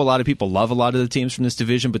I know a lot of people love a lot of the teams from this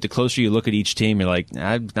division, but the closer you look at each team, you're like,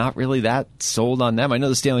 I'm not really that sold on them. I know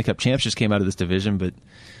the Stanley Cup champs just came out of this division, but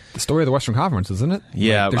the story of the Western Conference, isn't it?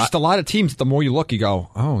 Yeah. There's just a lot of teams, the more you look, you go,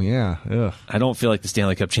 oh, yeah. Ugh. I don't feel like the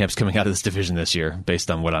Stanley Cup champ's coming out of this division this year,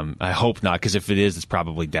 based on what I hope not, because if it is, it's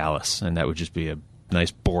probably Dallas, and that would just be a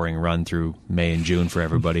nice, boring run through May and June for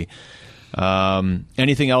everybody.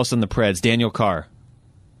 Anything else on the Preds? Daniel Carr,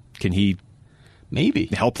 can he maybe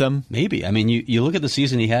help them? Maybe. I mean, you look at the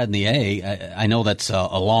season he had in the A. I know that's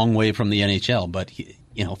a long way from the NHL, but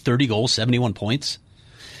 30 goals, 71 points.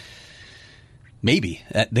 Maybe.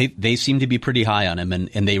 They seem to be pretty high on him,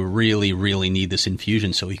 and they really, really need this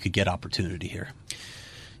infusion so he could get opportunity here.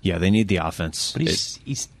 Yeah, they need the offense. But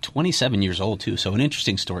he's 27 years old, too, so an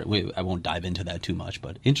interesting story. I won't dive into that too much,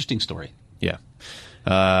 but interesting story. Yeah.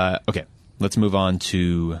 Okay, let's move on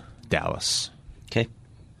to Dallas. Okay.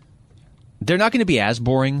 They're not going to be as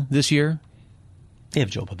boring this year. They have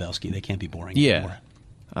Joe Pavelski. They can't be boring anymore.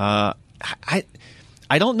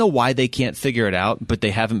 I don't know why they can't figure it out, but they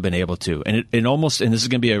haven't been able to. And and this is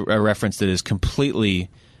going to be a reference that is completely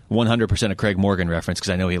 100% a Craig Morgan reference, because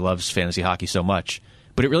I know he loves fantasy hockey so much.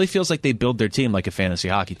 But it really feels like they build their team like a fantasy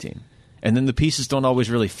hockey team. And then the pieces don't always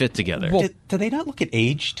really fit together. Well, do they not look at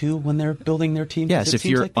age, too, when they're building their team? Yes, if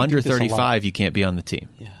you're under 35, you can't be on the team.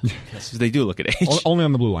 Yeah. So they do look at age. Only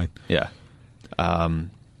on the blue line. Yeah.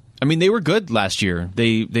 I mean, they were good last year.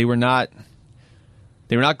 They were not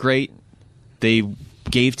great. They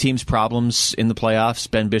gave teams problems in the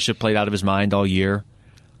playoffs. Ben Bishop played out of his mind all year.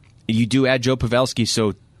 You do add Joe Pavelski,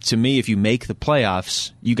 so to me, if you make the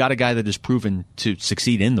playoffs, you got a guy that is proven to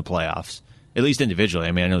succeed in the playoffs, at least individually.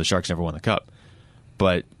 I mean, I know the Sharks never won the Cup,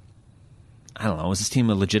 but I don't know. Is this team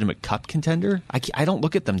a legitimate Cup contender? I don't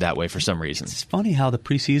look at them that way for some reason. It's funny how the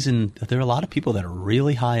preseason, there are a lot of people that are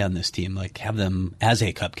really high on this team, like have them as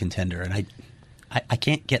a Cup contender, and I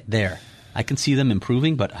can't get there. I can see them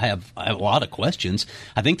improving, but I have a lot of questions.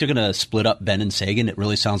 I think they're going to split up Ben and Sagan. It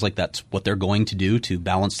really sounds like that's what they're going to do to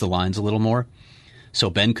balance the lines a little more. So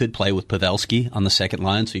Ben could play with Pavelski on the second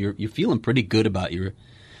line. So you're feeling pretty good about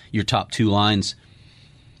your top two lines.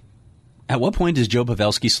 At what point does Joe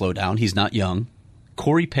Pavelski slow down? He's not young.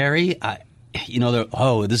 Corey Perry,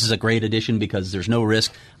 this is a great addition because there's no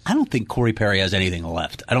risk. I don't think Corey Perry has anything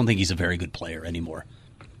left. I don't think he's a very good player anymore.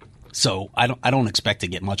 So I don't expect to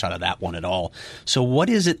get much out of that one at all. So what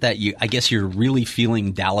is it that you're really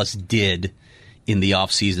feeling Dallas did in the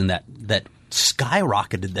offseason that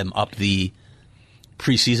skyrocketed them up the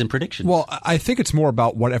preseason predictions? Well, I think it's more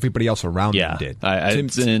about what everybody else around them did.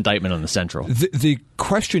 It's an indictment on the Central. The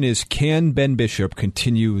question is, can Ben Bishop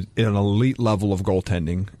continue at an elite level of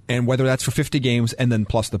goaltending, and whether that's for 50 games and then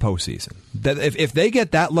plus the postseason? That if they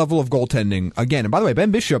get that level of goaltending again, and by the way,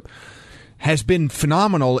 Ben Bishop has been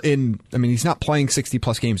phenomenal he's not playing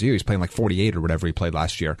 60-plus games a year. He's playing like 48 or whatever he played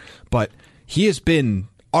last year. But he has been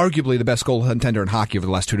arguably the best goaltender in hockey over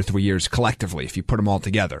the last 2 to 3 years collectively, if you put them all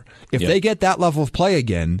together. If they get that level of play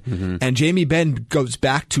again, and Jamie Benn goes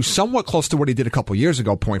back to somewhat close to what he did a couple years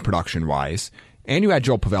ago, point production-wise, and you add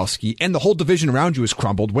Joel Pavelski, and the whole division around you has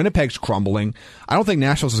crumbled. Winnipeg's crumbling. I don't think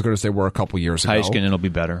Nashville's as good as they were a couple years ago. Heiskanen will be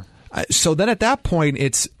better. So then at that point,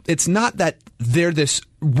 it's not that they're this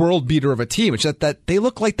world beater of a team. It's that they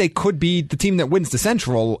look like they could be the team that wins the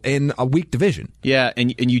Central in a weak division. Yeah,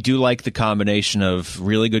 and you do like the combination of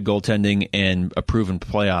really good goaltending and a proven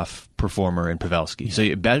playoff performer in Pavelski.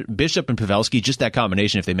 So Bishop and Pavelski, just that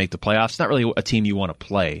combination, if they make the playoffs, it's not really a team you want to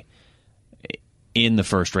play in the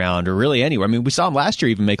first round or really anywhere. I mean, we saw them last year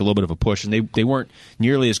even make a little bit of a push, and they weren't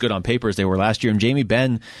nearly as good on paper as they were last year. And Jamie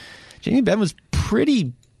Benn was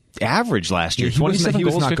pretty average last year. 27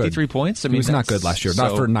 goals, 53 points. I mean, he was not good last year.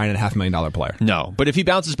 Not for a $9.5 million player. No, but if he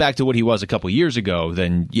bounces back to what he was a couple years ago,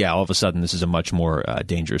 then all of a sudden this is a much more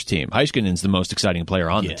dangerous team. Heiskanen's the most exciting player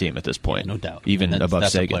on the team at this point. No doubt. Even above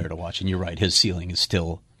that's Sagan. That's a player to watch, and you're right. His ceiling is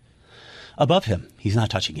still above him. He's not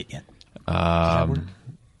touching it yet.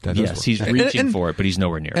 Yes, he's reaching for it, but he's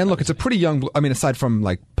nowhere near it. And look, it's a pretty young, aside from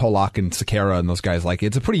like Polak and Sekera and those guys,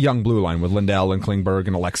 it's a pretty young blue line with Lindell and Klingberg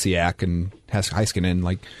and Alexiak and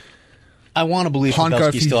Heiskanen. I want to believe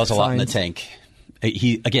Pavelski still has a lot in the tank.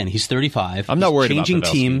 He's 35. I'm not worried about changing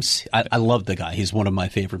Pavelski. teams. I love the guy. He's one of my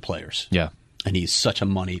favorite players. Yeah. And he's such a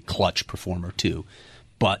money clutch performer, too.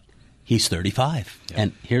 But he's 35. Yeah.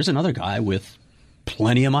 And here's another guy with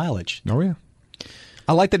plenty of mileage. Oh, yeah.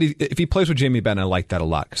 I like that if he plays with Jamie Benn, I like that a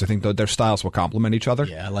lot because I think their styles will complement each other.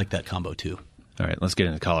 Yeah, I like that combo, too. All right, let's get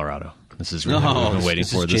into Colorado. This is really what we've been waiting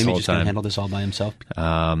for this Jamie whole just time. Going to handle this all by himself?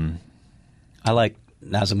 I like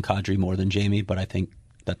Nazem Kadri more than Jamie, but I think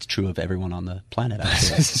that's true of everyone on the planet. I was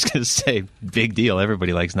just going to say, big deal.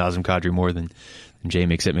 Everybody likes Nazem Kadri more than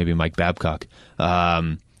Jamie, except maybe Mike Babcock.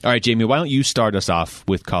 All right, Jamie, why don't you start us off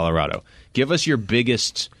with Colorado? Give us your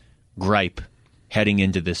biggest gripe heading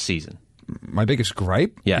into this season? My biggest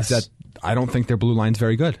gripe Yes. is that I don't think their blue line's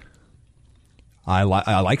very good. I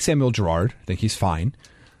like Samuel Girard. I think he's fine.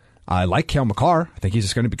 I like Cale Makar. I think he's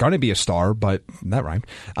just going to be a star, but that rhymed.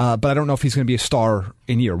 But I don't know if he's going to be a star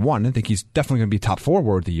in year one. I think he's definitely going to be top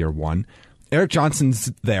forward the year one. Eric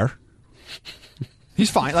Johnson's there. He's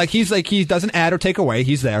fine. He doesn't add or take away.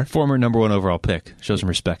 He's there. Former number 1 overall pick. Show some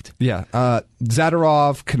respect. Yeah.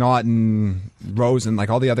 Zadarov, Connaughton, Rosen, like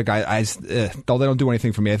all the other guys, they don't do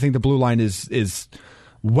anything for me. I think the blue line is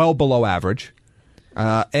well below average.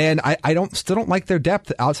 And I still don't like their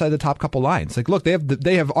depth outside the top couple lines. Like, look, they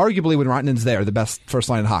have arguably, when Rantanen's there, the best first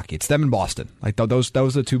line in hockey. It's them and Boston. Like those are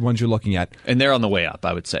the two ones you're looking at. And they're on the way up,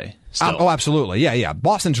 I would say. Still. Oh, absolutely. Yeah.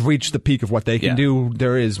 Boston's reached the peak of what they can do.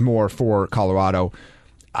 There is more for Colorado.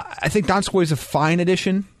 I think Donskoy is a fine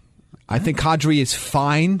addition. I think Kadri is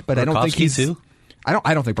fine, but I don't think he's too? I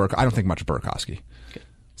don't think much of Burakovsky.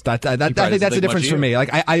 I think that's the difference for me. Like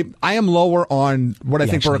I am lower on what I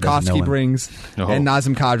think Burakovsky brings and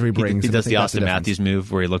Nazem Kadri brings. He does the Austin Matthews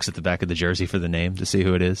move where he looks at the back of the jersey for the name to see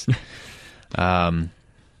who it is. I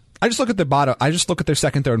just look at the bottom. I just look at their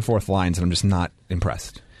second, third, and fourth lines, and I'm just not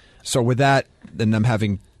impressed. So with that, then I'm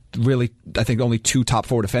having really, I think, only 2 top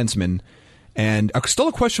 4 defensemen. And still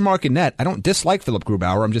a question mark in net. I don't dislike Philip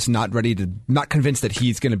Grubauer. I'm just not convinced that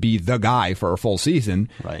he's going to be the guy for a full season.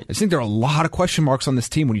 Right. I just think there are a lot of question marks on this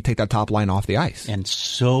team when you take that top line off the ice. And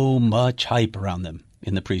so much hype around them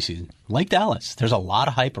in the preseason. Like Dallas, there's a lot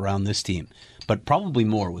of hype around this team, but probably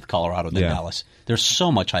more with Colorado than Dallas. There's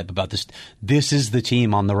so much hype about this. This is the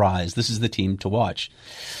team on the rise. This is the team to watch.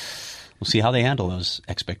 We'll see how they handle those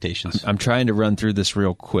expectations. I'm trying to run through this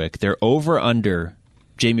real quick. They're over-under.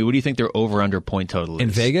 Jamie, what do you think their over-under point total is?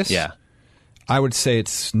 In Vegas? Yeah. I would say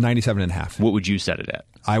it's 97.5. What would you set it at?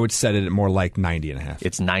 I would set it at more like 90.5.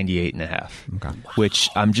 It's 98.5. Okay. Which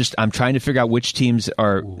I'm trying to figure out which teams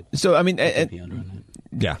are. Ooh. So, I mean.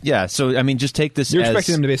 Yeah. So, I mean, just take this You're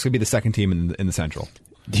expecting them to basically be the second team in the Central.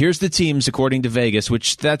 Here's the teams according to Vegas,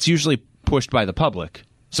 which that's usually pushed by the public.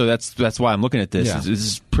 So that's why I'm looking at this. Yeah. This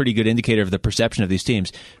is a pretty good indicator of the perception of these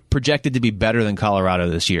teams. Projected to be better than Colorado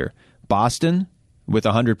this year. Boston with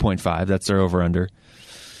 100.5. That's their over-under.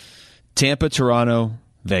 Tampa, Toronto,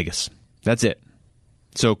 Vegas. That's it.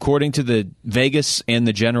 So according to the Vegas and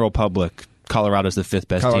the general public, Colorado's the 5th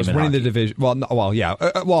best Colorado's team in winning hockey. the division.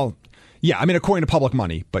 Yeah. I mean, according to public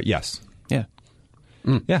money, but yes. Yeah.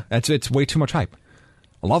 Yeah, it's way too much hype.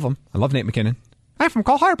 I love him. I love Nate McKinnon. I'm from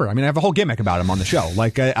Cole Harbour. I mean, I have a whole gimmick about him on the show.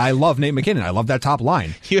 Like, I love Nate McKinnon. I love that top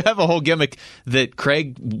line. You have a whole gimmick that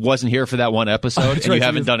Craig wasn't here for that one episode, and right, you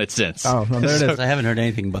haven't done it since. Oh, well, there it is. I haven't heard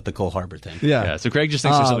anything but the Cole Harbour thing. Yeah. So Craig just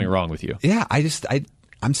thinks there's something wrong with you. Yeah,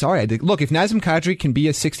 I'm sorry. Look, if Nazem Kadri can be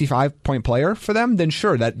a 65-point player for them, then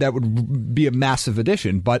sure, that would be a massive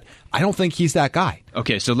addition. But I don't think he's that guy.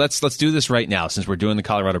 Okay, so let's do this right now since we're doing the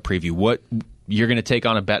Colorado preview. What you're going to take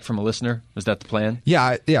on a bet from a listener? Is that the plan?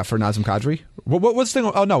 Yeah, for Nazem Kadri. What was the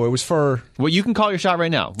thing? Oh no, it was for. Well, you can call your shot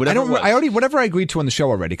right now. Whatever I agreed to on the show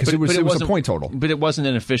already because it was a point total. But it wasn't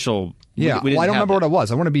an official. Yeah, I don't remember what it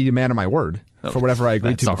was. I want to be a man of my word for whatever I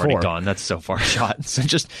agreed to before. That's already gone. That's so far shot.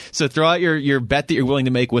 So throw out your bet that you're willing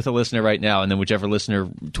to make with a listener right now, and then whichever listener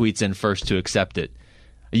tweets in first to accept it.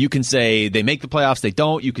 You can say they make the playoffs, they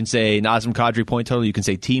don't. You can say Nazem Kadri point total. You can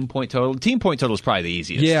say team point total. Team point total is probably the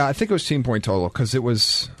easiest. Yeah, I think it was team point total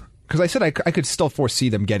because I said I could still foresee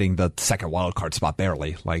them getting the second wild card spot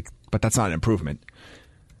barely. But that's not an improvement.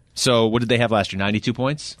 So what did they have last year? 92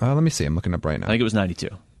 points? Let me see. I'm looking up right now. I think it was 92.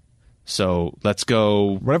 So let's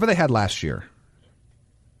go. Whatever they had last year.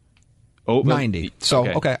 Oh, 90. So,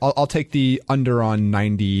 okay I'll take the under on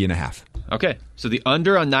 90.5. Okay. So the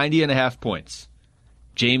under on 90.5 points.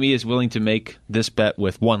 Jamie is willing to make this bet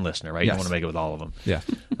with one listener, right? Yes. You don't want to make it with all of them. Yeah.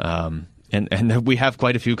 And we have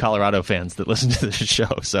quite a few Colorado fans that listen to this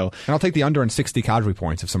show. So, and I'll take the under on 60 Kadri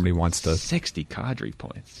points if somebody wants to. 60 Kadri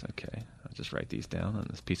points. Okay. I'll just write these down on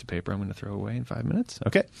this piece of paper I'm going to throw away in 5 minutes.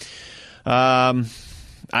 Okay. I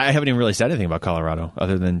haven't even really said anything about Colorado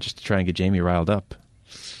other than just to try and get Jamie riled up.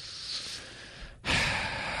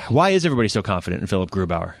 Why is everybody so confident in Philip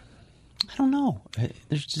Grubauer? I don't know.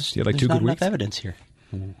 There's just like there's 2 not good enough weeks? evidence here.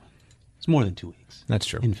 It's more than 2 weeks. That's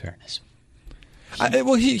true. In fairness.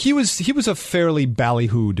 Well, he was a fairly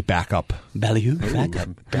ballyhooed backup. Ballyhoo backup.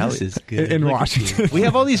 This is good. In Look at Washington. you. We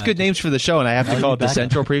have all these good names for the show, and I have to call it the Ballyhooed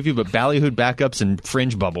Central Preview, but Ballyhooed Backups and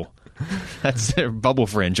Fringe Bubble. That's their Bubble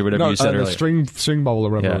Fringe or whatever you said earlier. String bubble or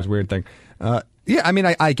whatever, was weird thing. Yeah, I mean,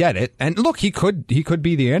 I get it. And look, he could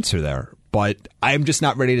be the answer there. But I'm just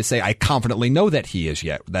not ready to say I confidently know that he is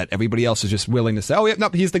yet. That everybody else is just willing to say, oh, yeah, no,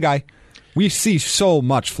 he's the guy. We see so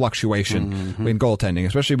much fluctuation in goaltending,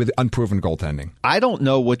 especially with unproven goaltending. I don't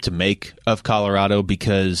know what to make of Colorado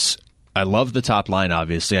because I love the top line,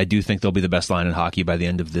 obviously. I do think they'll be the best line in hockey by the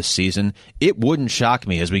end of this season. It wouldn't shock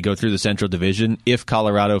me as we go through the Central Division if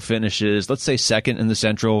Colorado finishes, let's say, second in the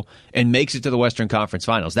Central and makes it to the Western Conference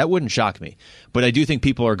Finals. That wouldn't shock me. But I do think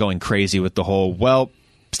people are going crazy with the whole,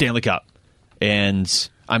 Stanley Cup. And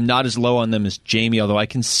I'm not as low on them as Jamie, although I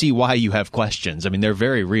can see why you have questions. I mean, they're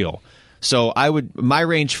very real. So my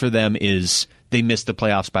range for them is they miss the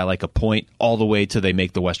playoffs by like a point all the way till they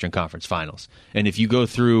make the Western Conference Finals. And if you go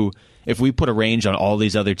through... If we put a range on all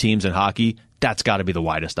these other teams in hockey, that's got to be the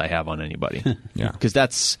widest I have on anybody. Yeah, because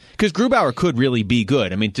Grubauer could really be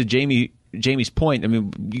good. I mean, to Jamie's point, I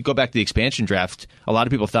mean, you go back to the expansion draft. A lot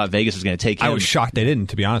of people thought Vegas was going to take him. I was shocked they didn't,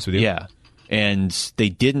 to be honest with you. Yeah, and they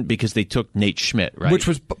didn't because they took Nate Schmidt, right? Which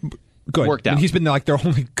was good. Worked out. And he's been like their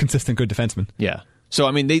only consistent good defenseman. Yeah. So,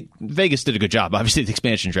 I mean, Vegas did a good job, obviously, the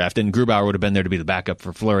expansion draft, and Grubauer would have been there to be the backup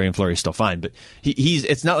for Fleury, and Fleury's still fine. But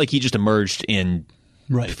it's not like he just emerged in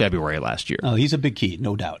February last year. Oh, he's a big key,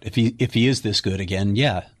 no doubt. If he is this good again,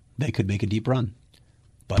 yeah, they could make a deep run.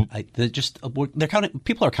 But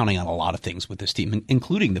people are counting on a lot of things with this team,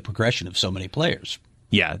 including the progression of so many players.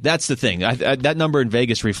 Yeah, that's the thing. That number in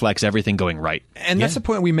Vegas reflects everything going right. And that's the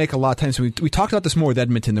point we make a lot of times. We talked about this more with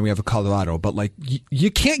Edmonton than we have with Colorado, but like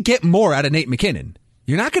you can't get more out of Nate McKinnon.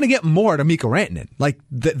 You're not going to get more out of Mikko Rantanen. Like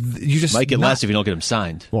you just might get less if you don't get him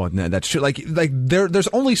signed. Well, no, that's true. Like there's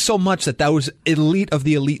only so much that those elite of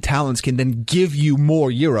the elite talents can then give you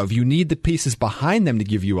more year of. You need the pieces behind them to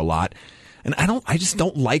give you a lot, and I just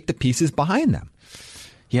don't like the pieces behind them.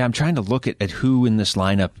 Yeah, I'm trying to look at who in this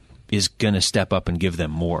lineup is going to step up and give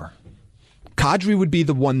them more. Kadri would be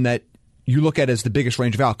the one that you look at as the biggest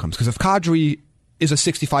range of outcomes, because if Kadri is a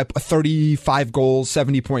 35 goals,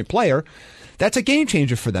 70-point player, that's a game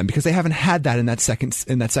changer for them because they haven't had that in that second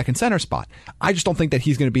center spot. I just don't think that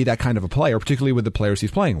he's going to be that kind of a player, particularly with the players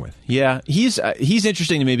he's playing with. Yeah, he's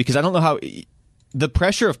interesting to me because I don't know how the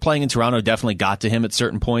pressure of playing in Toronto definitely got to him at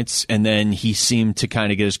certain points, and then he seemed to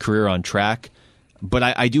kind of get his career on track. But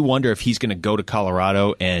I do wonder if he's going to go to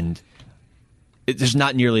Colorado and there's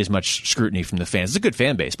not nearly as much scrutiny from the fans. It's a good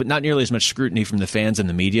fan base, but not nearly as much scrutiny from the fans and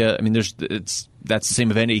the media. I mean, that's the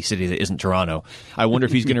same of any city that isn't Toronto. I wonder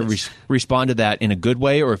if he's going to respond to that in a good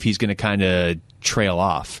way or if he's going to kind of trail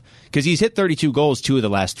off. Because he's hit 32 goals 2 of the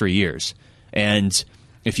last 3 years. And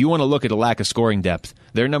if you want to look at a lack of scoring depth,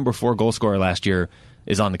 their number 4 goal scorer last year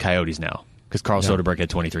is on the Coyotes now because Carl Soderberg had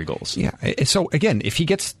 23 goals. Yeah. So, again, if he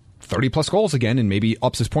gets 30-plus goals again and maybe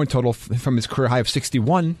ups his point total from his career high of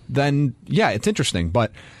 61, then, yeah, it's interesting.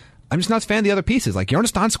 But I'm just not a fan of the other pieces. Like,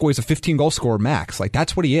 Jonas Donskoi is a 15-goal scorer max. Like,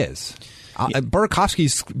 that's what he is.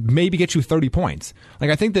 Burakovsky's maybe get you 30 points.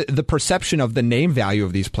 Like, I think that the perception of the name value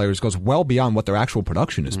of these players goes well beyond what their actual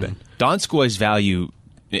production has been. Donskoi's value,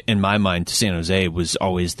 in my mind, to San Jose was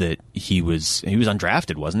always that he was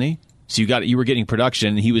undrafted, wasn't he? So you were getting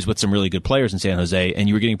production. He was with some really good players in San Jose, and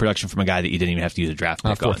you were getting production from a guy that you didn't even have to use a draft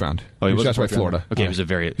pick fourth round. Oh, he was that's right, Florida. Okay, he was a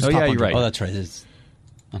very. Oh, yeah, you're right. Oh, that's right.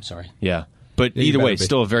 I'm sorry. Yeah, but either way,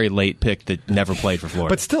 still a very late pick that never played for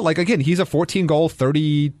Florida. But still, like again, he's a 14-goal,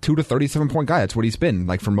 32 to 37-point guy. That's what he's been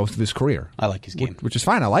like for most of his career. I like his game, which is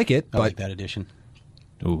fine. I like it. I like that addition.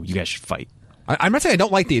 Ooh, you guys should fight. I'm not saying I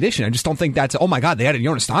don't like the addition. I just don't think that's, oh my God, they added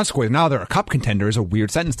Jonas Donskoi. Now they're a cup contender is a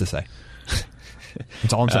weird sentence to say.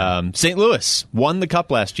 That's all I'm saying. St. Louis won the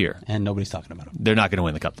cup last year. And nobody's talking about them. They're not going to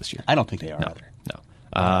win the cup this year. I don't think they are either. No.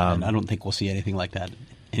 And I don't think we'll see anything like that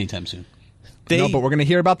anytime soon. No, but we're going to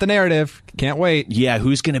hear about the narrative. Can't wait. Yeah,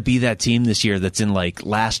 who's going to be that team this year that's in like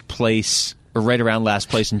last place or right around last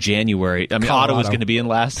place in January? I mean, Colorado. Ottawa's going to be in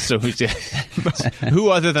last. So who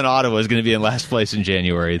other than Ottawa is going to be in last place in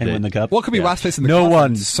January? And win the cup? Well, it could be last place in the No conference.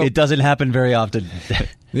 one. So, it doesn't happen very often.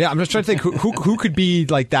 yeah, I'm just trying to think who could be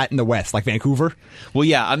like that in the West, like Vancouver. Well,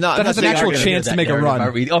 yeah, I'm not. That has an actual chance to make a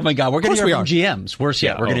run. Oh my God, we're going to hear from are. GMs. Worse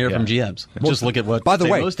yet, we're going to hear from GMs. Just look at what by the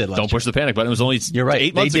St. way, Louis did last Don't push year. the panic button. It was only You're right.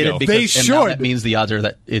 8 They months did ago. it because They and now should. that means the odds are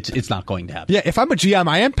that it's not going to happen. Yeah, if I'm a GM,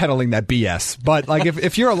 I am peddling that BS. But like,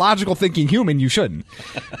 if you're a logical thinking human, you shouldn't.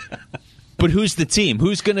 But who's the team?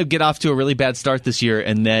 Who's going to get off to a really bad start this year?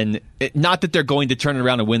 And then, not that they're going to turn it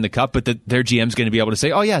around and win the cup, but that their GM's going to be able to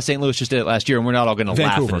say, oh, yeah, St. Louis just did it last year, and we're not all going to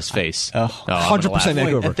laugh in his face. 100%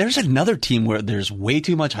 Vancouver. Wait, there's another team where there's way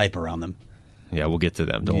too much hype around them. Yeah, we'll get to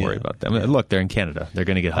them. Don't worry about them. Look, they're in Canada. They're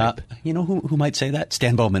going to get hype. You know who might say that?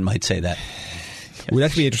 Stan Bowman might say that. Well,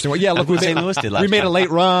 that'd be interesting. Well, yeah, look, St. Louis did last we made a time.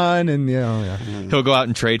 late run, and yeah. He'll go out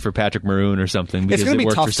and trade for Patrick Maroon or something because It's going to it be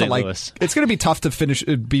worked for tough to St. like. Louis. It's going to be tough to finish,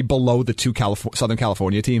 be below the 2 Southern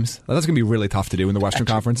California teams. That's going to be really tough to do in the Western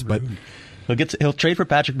Conference. But He'll trade for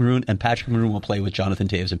Patrick Maroon, and Patrick Maroon will play with Jonathan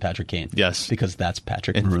Toews and Patrick Kane. Yes. Because that's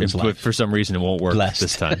Patrick Maroon's life. But for some reason, it won't work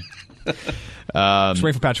this time. Just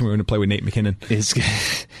wait for Patrick Maroon to play with Nate McKinnon.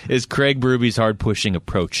 Is Craig Berube's hard-pushing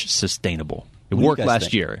approach sustainable? It worked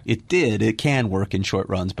last year. It did. It can work in short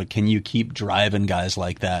runs, but can you keep driving guys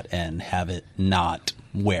like that and have it not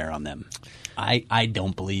wear on them? I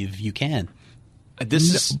don't believe you can. But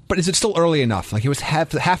is it still early enough? Like, it was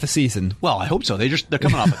half a season. Well, I hope so. They're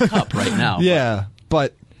coming off a cup right now. Yeah,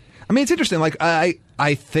 but I mean, it's interesting. Like, I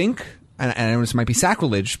think, and this might be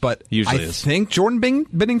sacrilege, but Usually I think Jordan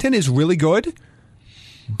Binnington is really good.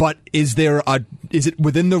 But is it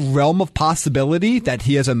within the realm of possibility that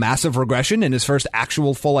he has a massive regression in his first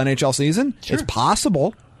actual full NHL season? Sure. It's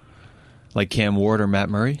possible. Like Cam Ward or Matt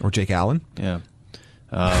Murray? Or Jake Allen. Yeah.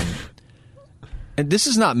 And this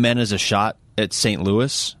is not meant as a shot at St.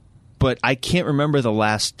 Louis, but I can't remember the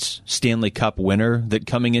last Stanley Cup winner that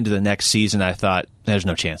coming into the next season I thought, there's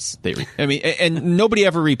no chance. And nobody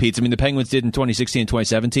ever repeats. I mean, the Penguins did in 2016 and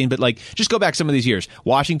 2017, but like, just go back some of these years.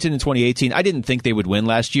 Washington in 2018, I didn't think they would win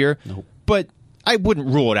last year, but I wouldn't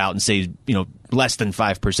rule it out and say, less than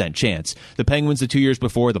 5% chance. The Penguins the 2 years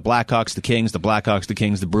before, the Blackhawks, the Kings, the Blackhawks, the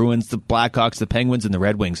Kings, the Bruins, the Blackhawks, the Penguins, and the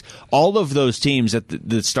Red Wings. All of those teams at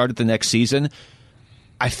the start of the next season,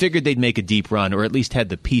 I figured they'd make a deep run, or at least had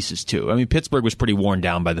the pieces to. I mean, Pittsburgh was pretty worn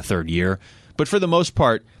down by the third year. But for the most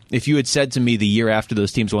part, if you had said to me the year after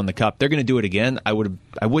those teams won the Cup, they're going to do it again, I wouldn't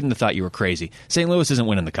have thought you were crazy. St. Louis isn't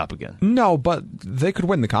winning the Cup again. No, but they could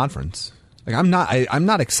win the conference. Like, I'm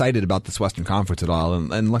not excited about this Western Conference at all.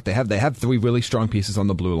 And look, they have three really strong pieces on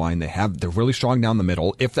the blue line. They're really strong down the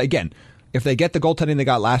middle. If they get the goaltending they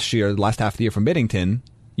got last year, the last half of the year from Binnington,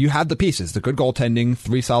 you have the pieces. The good goaltending,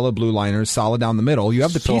 three solid blue liners, solid down the middle. You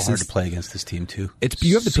have the pieces. So hard to play against this team too.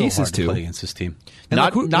 You have the pieces hard to play against this team.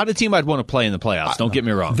 Not a team I'd want to play in the playoffs. Don't get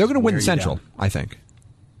me wrong. They're going to win the Central, I think.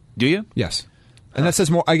 Do you? Yes. And that says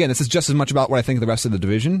more. Again, this is just as much about what I think of the rest of the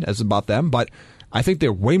division as about them. But I think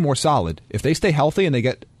they're way more solid. If they stay healthy and they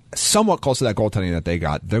get somewhat close to that goaltending that they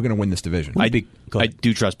got, they're going to win this division. I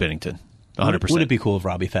do trust Binnington, 100%. Would it be cool if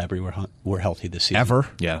Robbie Fabry were healthy this season? Ever?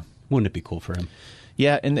 Yeah. Wouldn't it be cool for him?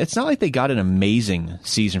 Yeah, and it's not like they got an amazing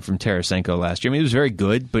season from Tarasenko last year. I mean, it was very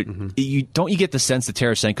good, but don't you get the sense that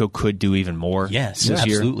Tarasenko could do even more? Yes, this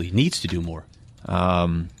year? Absolutely. Needs to do more.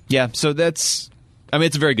 So that's. I mean,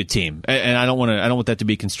 it's a very good team, and I don't want that to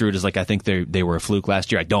be construed as like I think they were a fluke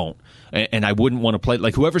last year. I don't, and I wouldn't want to play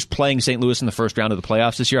like whoever's playing St. Louis in the first round of the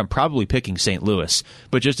playoffs this year. I'm probably picking St. Louis,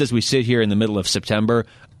 but just as we sit here in the middle of September,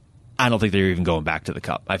 I don't think they're even going back to the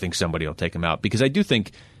Cup. I think somebody will take them out because I do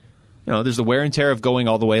think. There's the wear and tear of going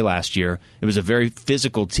all the way last year. It was a very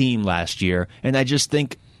physical team last year, and I just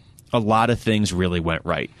think a lot of things really went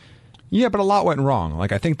right. Yeah, but a lot went wrong.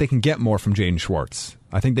 Like, I think they can get more from Jaden Schwartz.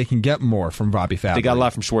 I think they can get more from Robbie Fabry. They got a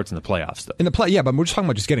lot from Schwartz in the playoffs, though. Yeah, but we're just talking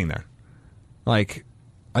about just getting there. Like,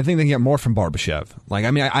 I think they can get more from Barbashev. Like,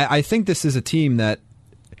 I mean, I think this is a team that.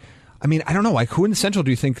 I mean, I don't know. Like, who in the Central do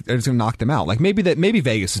you think is going to knock them out? Like, maybe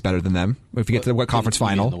Vegas is better than them if you get to the conference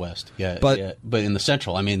final. In the West, but in the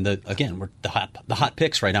Central, I mean, the hot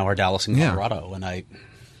picks right now are Dallas and Colorado, and I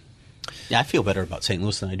feel better about St.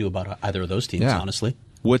 Louis than I do about either of those teams, honestly.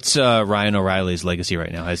 What's Ryan O'Reilly's legacy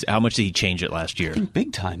right now? How much did he change it last year?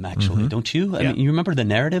 Big time, actually, don't you? I mean, you remember the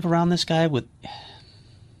narrative around this guy with.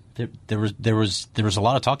 There was a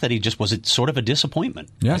lot of talk that he just was sort of a disappointment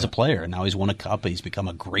as a player, and now he's won a cup. He's become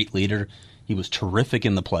a great leader. He was terrific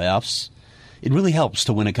in the playoffs. It really helps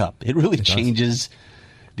to win a cup. It really changes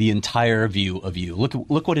the entire view of you.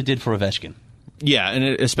 Look what it did for Ovechkin. Yeah, and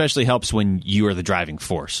it especially helps when you are the driving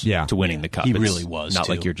force to winning the cup. He really was. Not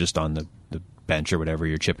like you're just on the bench or whatever.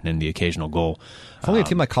 You're chipping in the occasional goal. If only a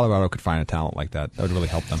team like Colorado could find a talent like that, that would really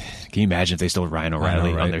help them. Can you imagine if they still had Ryan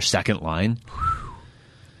O'Reilly on their second line?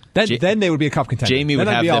 Then they would be a cup contender. Jamie would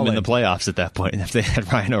have them in the playoffs at that point if they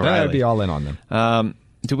had Ryan O'Reilly. Then I'd be all in on them.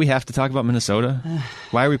 Do we have to talk about Minnesota?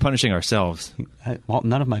 Why are we punishing ourselves? Well,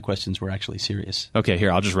 none of my questions were actually serious. Okay,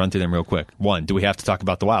 here, I'll just run through them real quick. 1, do we have to talk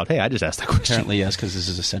about the Wild? Hey, I just asked that question. Apparently, yes, because this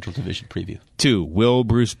is a Central Division preview. 2, will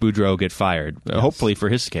Bruce Boudreau get fired? Yes. Hopefully for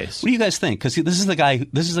his case. What do you guys think? Because this is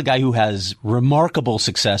the guy who has remarkable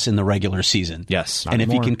success in the regular season. Yes. And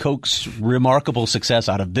if he can coax remarkable success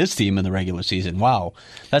out of this team in the regular season, wow,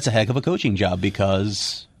 that's a heck of a coaching job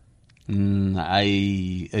because...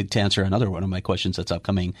 to answer another one of my questions that's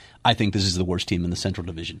upcoming, I think this is the worst team in the Central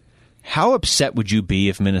Division. How upset would you be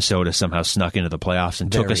if Minnesota somehow snuck into the playoffs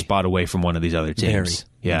and took a spot away from one of these other teams?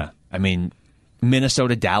 Yeah. I mean,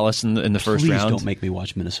 Minnesota, Dallas in the first round. Please don't make me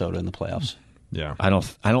watch Minnesota in the playoffs. Yeah. I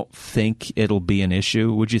don't think it'll be an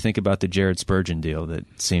issue. What'd you think about the Jared Spurgeon deal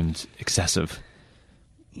that seemed excessive?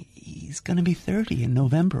 He's going to be 30 in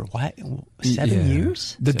November. Why? 7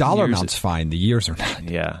 years? The dollar amount's fine. The years are not.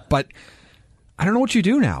 Yeah. But I don't know what you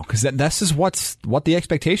do now, because this is what the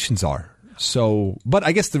expectations are. So, but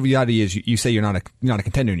I guess the reality is you say you're not a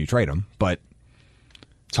contender and you trade him, but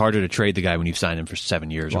it's harder to trade the guy when you've signed him for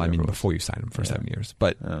 7 years. Well, I mean, before you sign him for 7 years.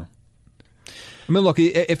 But I mean, look,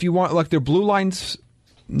 if you want, their blue line's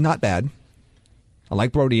not bad. I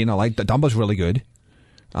like Brodin. I like Dumba's really good.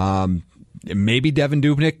 Maybe Devin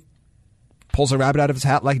Dubnyk pulls a rabbit out of his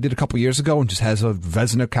hat like he did a couple years ago and just has a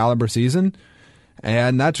Vezina caliber season.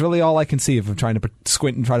 And that's really all I can see if I'm trying to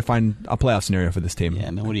squint and try to find a playoff scenario for this team. Yeah,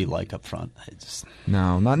 I mean, what do you like up front?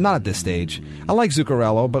 No, not at this stage. I like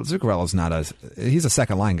Zuccarello, but Zuccarello's he's a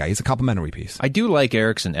second line guy. He's a complimentary piece. I do like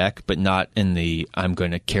Eriksson Ek, but not in the I'm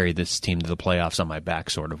going to carry this team to the playoffs on my back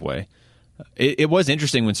sort of way. It was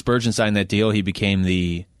interesting when Spurgeon signed that deal, he became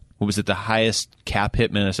the highest cap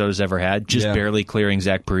hit Minnesota's ever had, just barely clearing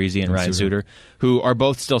Zach Parise and Ryan Suter, who are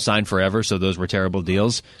both still signed forever, so those were terrible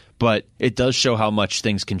deals. But it does show how much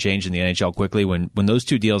things can change in the NHL quickly. When those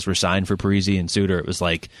two deals were signed for Parise and Suter, it was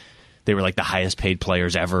like they were like the highest paid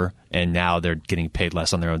players ever, and now they're getting paid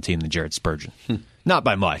less on their own team than Jared Spurgeon. Not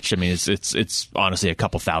by much. I mean, it's honestly a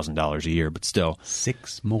couple $1,000s a year, but still.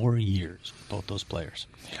 6 more years with both those players.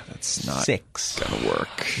 Yeah, that's not 6 going to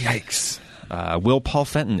work. Yikes. Will Paul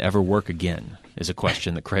Fenton ever work again is a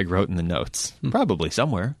question that Craig wrote in the notes. Probably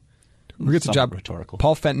somewhere. Who gets a job? Rhetorical.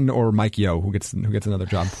 Paul Fenton or Mike Yeo? Who gets another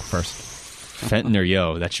job first? Fenton or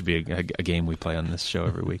Yeo? That should be a game we play on this show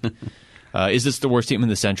every week. Is this the worst team in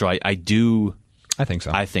the Central? I think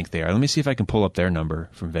so. I think they are. Let me see if I can pull up their number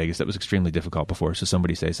from Vegas. That was extremely difficult before, so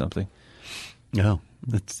somebody say something. No,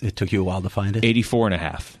 it took you a while to find it.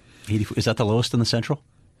 84.5. 84, is that the lowest in the Central?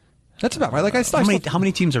 That's about right. How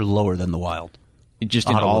many teams are lower than the Wild? Just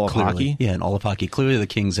in all of hockey? Yeah, in all of hockey. Clearly the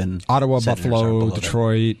Kings and Ottawa, Senators Buffalo,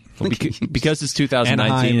 Detroit. Well, because it's 2019,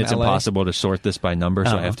 Anaheim, it's LA. impossible to sort this by number,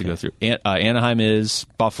 so I have to go through. Anaheim is,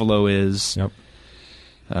 Buffalo is. Yep.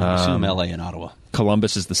 I assume LA and Ottawa.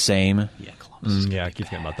 Columbus is the same. Yeah, Columbus. I keep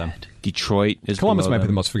forgetting about them. Detroit is Columbus below might be the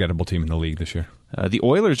them. most forgettable team in the league this year. The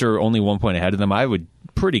Oilers are only 1 point ahead of them. I would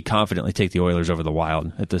pretty confidently take the Oilers over the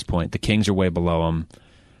Wild at this point. The Kings are way below them.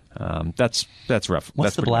 That's rough.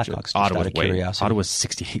 What's that's the Blackhawks? Ottawa's way. Ottawa's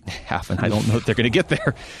 68.5, and I don't know if they're going to get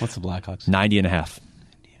there. What's the Blackhawks? 90.5.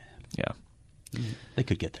 Yeah, they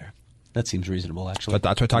could get there. That seems reasonable, actually. But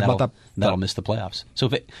that's what I talk about. That'll miss the playoffs. So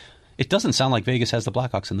if it doesn't sound like Vegas has the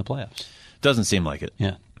Blackhawks in the playoffs. Doesn't seem like it.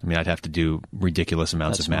 Yeah. I mean, I'd have to do ridiculous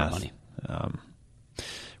amounts That's of math. money.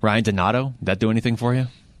 Ryan Donato, that do anything for you?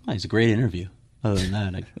 Oh, he's a great interview. Other than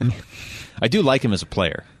that, I do like him as a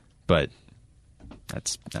player, but I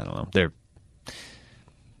don't know.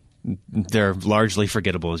 They're largely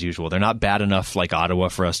forgettable as usual. They're not bad enough like Ottawa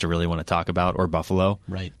for us to really want to talk about, or Buffalo.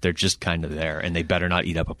 Right. They're just kind of there, and they better not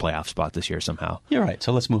eat up a playoff spot this year somehow. You're right.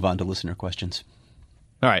 So let's move on to listener questions.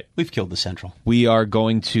 All right. We've killed the Central. We are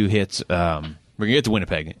going to hit we're going to get to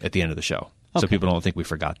Winnipeg at the end of the show, so people don't think we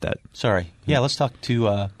forgot that. Sorry. Yeah, let's talk to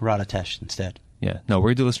Radatesh instead. Yeah. No, we're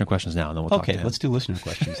going to do listener questions now, and then we'll talk to him. Let's do listener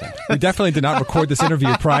questions then. We definitely did not record this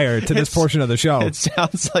interview prior to this portion of the show. It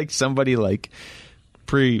sounds like somebody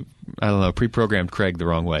pre-programmed Craig the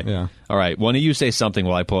wrong way. Yeah. All right. Why don't you say something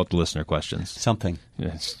while I pull up the listener questions? Something.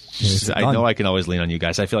 I know I can always lean on you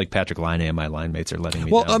guys. I feel like Patrick Laine and my line mates are letting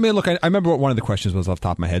me Well, down. I mean, look, I remember what one of the questions was off the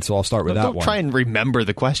top of my head, so I'll start with that Don't one. try and remember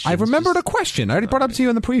the question. I remembered a question. I already brought it up to you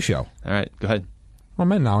in the pre-show. All right. Go ahead. Well,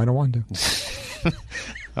 man, now I don't want to.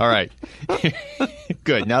 All right.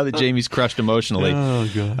 Good. Now that Jamie's crushed emotionally. Oh,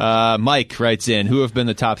 God. Mike writes in, who have been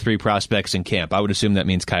the top 3 prospects in camp? I would assume that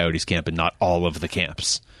means Coyotes camp and not all of the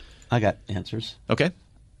camps. I got answers. Okay.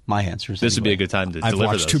 My answers. This would be a good time to I've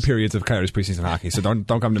deliver watched those. 2 periods of Coyotes preseason hockey, so don't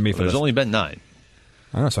come to me for There's this. only been 9.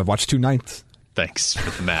 I don't know, so I've watched 2 ninths. Thanks for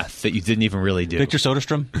the math that you didn't even really do. Victor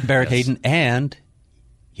Soderstrom, Barrett Hayden, and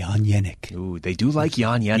Jan Jenik. Ooh, they do like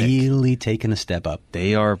Jan Jenik. Really taking a step up.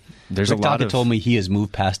 They are. There's Rick a lot Tocchet of. told me he has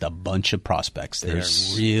moved past a bunch of prospects. They're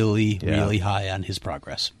really, really high on his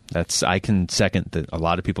progress. I can second that. A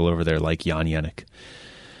lot of people over there like Jan Jenik.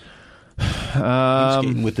 He was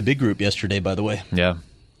skating with the big group yesterday, by the way. Yeah.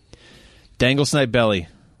 Dangle Snipe Belly.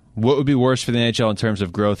 What would be worse for the NHL in terms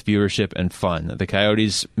of growth, viewership, and fun? The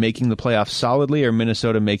Coyotes making the playoffs solidly, or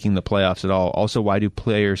Minnesota making the playoffs at all? Also, why do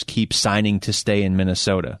players keep signing to stay in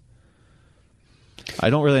Minnesota? I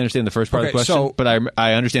don't really understand the first part of the question, but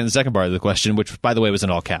I understand the second part of the question, which, by the way, was in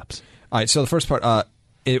all caps. All right, so the first part,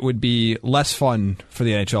 it would be less fun for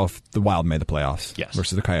the NHL if the Wild made the playoffs Yes.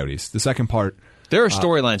 versus the Coyotes. The second part, There are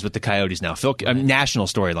storylines with the Coyotes now. National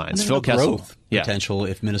storylines. Phil Kessel. Growth potential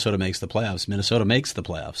if Minnesota makes the playoffs. Minnesota makes the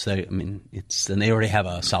playoffs. And they already have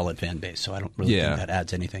a solid fan base, so I don't really think that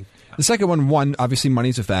adds anything. The second one, obviously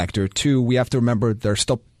money's a factor. 2, we have to remember they're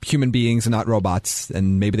still human beings and not robots,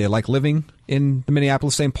 and maybe they like living in the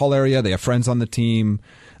Minneapolis-St. Paul area. They have friends on the team.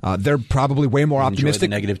 They're probably way more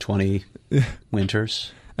optimistic. Enjoy the -20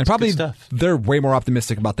 winters. And probably they're way more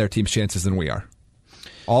optimistic about their team's chances than we are.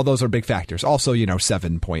 All those are big factors. Also,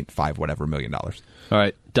 $7.5 whatever $million. All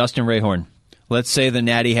right, Dustin Rayhorn. Let's say the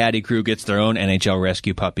Natty Hattie crew gets their own NHL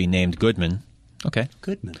rescue puppy named Goodman. Okay.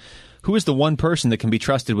 Goodman. Who is the one person that can be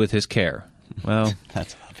trusted with his care? Well,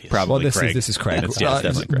 that's obvious. Probably Craig. This is Craig. It's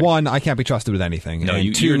definitely Craig. 1, I can't be trusted with anything. No,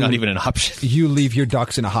 and 2, you're not even an option. You leave your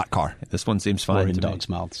ducks in a hot car. This one seems fine or in to dogs'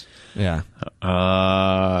 me. mouths. Yeah.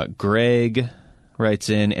 Greg writes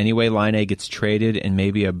in, anyway Laine gets traded and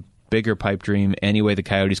maybe a bigger pipe dream, anyway the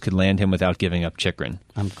Coyotes could land him without giving up Chychrun.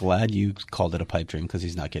 I'm glad you called it a pipe dream because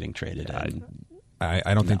he's not getting traded.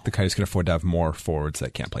 I don't think the Coyotes can afford to have more forwards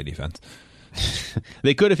that can't play defense.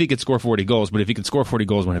 They could if he could score 40 goals, but if he could score 40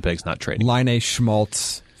 goals, Winnipeg's not trading. Laine,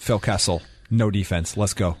 Schmaltz, Phil Kessel, no defense.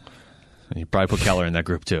 Let's go. You probably put Keller in that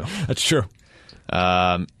group too. That's true.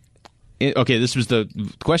 Okay, this was the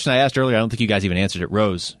question I asked earlier. I don't think you guys even answered it.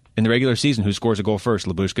 Rose, in the regular season, who scores a goal first,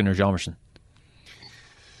 Lyubushkin or Hjalmarsson?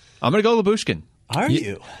 I'm going to go Lyubushkin. Are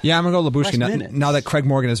you? Yeah, I'm going to go Lyubushkin now that Craig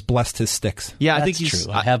Morgan has blessed his sticks. Yeah, That's I think he's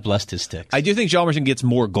true. I have blessed his sticks. I do think Hjalmarsson gets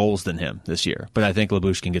more goals than him this year, but I think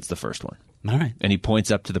Lyubushkin gets the first one. All right. And he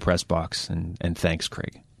points up to the press box and thanks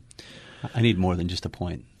Craig. I need more than just a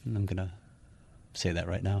point. I'm going to say that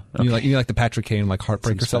right now. Okay. You like the Patrick Kane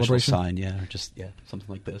heartbreaker celebration? Sign, or just something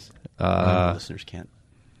like this. Listeners can't.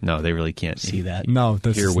 No, they really can't see that. No,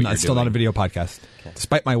 this is still not a video podcast,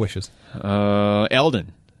 despite my wishes.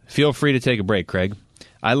 Eldon, feel free to take a break, Craig.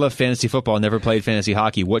 I love fantasy football, never played fantasy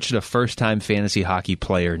hockey. What should a first-time fantasy hockey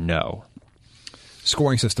player know?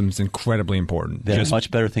 Scoring system is incredibly important. There are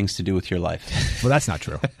much better things to do with your life. Well, that's not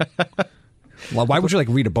true. Well, why would you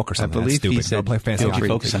read a book or something? I believe that's stupid. he said play fantasy hockey.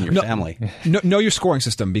 Focus on your family. Know your scoring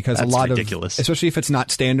system because that's a lot ridiculous. Especially if it's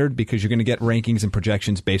not standard, because you're going to get rankings and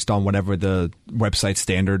projections based on whatever the website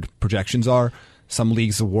standard projections are. Some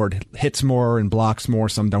leagues award hits more and blocks more.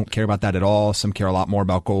 Some don't care about that at all. Some care a lot more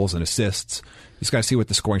about goals and assists. You just got to see what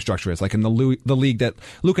the scoring structure is. Like in the league that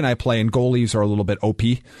Luke and I play in, goalies are a little bit OP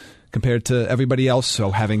compared to everybody else.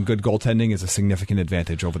 So having good goaltending is a significant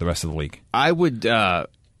advantage over the rest of the league. I would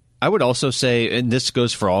also say, and this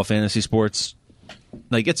goes for all fantasy sports,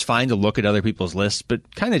 it's fine to look at other people's lists,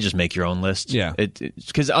 but kind of just make your own list. Yeah.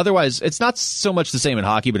 Because otherwise, it's not so much the same in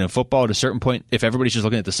hockey, but in football, at a certain point, if everybody's just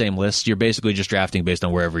looking at the same list, you're basically just drafting based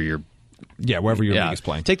on wherever your league is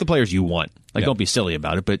playing. Take the players you want. Don't be silly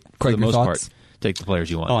about it, but Craig, for the most thoughts? part, take the players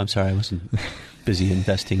you want. Oh, I'm sorry. I wasn't busy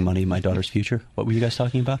investing money in my daughter's future. What were you guys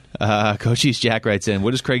talking about? Coach Jack writes in, what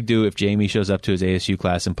does Craig do if Jamie shows up to his ASU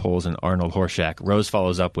class and pulls an Arnold Horshack? Rose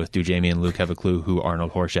follows up with, do Jamie and Luke have a clue who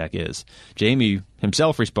Arnold Horshack is? Jamie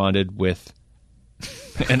himself responded with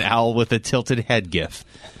an owl with a tilted head gif.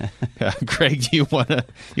 Craig, do you want to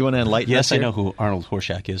enlighten us? Yes, I here? know who Arnold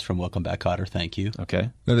Horshack is from Welcome Back, Kotter. Thank you. Okay.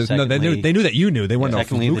 No, they knew that you knew. They weren't.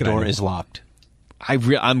 Secondly, the door is locked.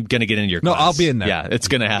 I'm going to get into your class. No, I'll be in there. Yeah, it's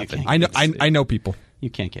going to happen. I know people.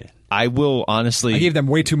 You can't get it. I will honestly... I gave them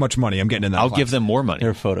way too much money. I'm getting in that I'll class. give them more money.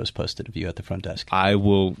 There are photos posted of you at the front desk. I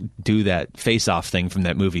will do that face-off thing from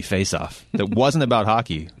that movie Face-Off that wasn't about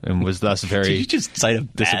hockey and was thus very Did you just cite a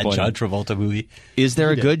bad John Travolta movie? Is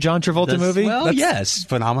there a good John Travolta movie? Well, yes.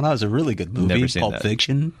 Phenomena is a really good movie. Never seen Pulp that.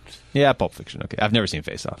 Fiction. Yeah, Pulp Fiction. Okay. I've never seen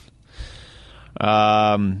Face-Off.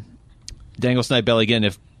 Dangle Snipe Belly again.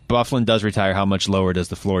 If Bufflin does retire, how much lower does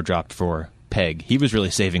the floor drop for Peg? He was really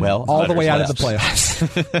saving all the way out of the playoffs.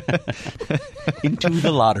 Into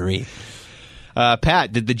the lottery.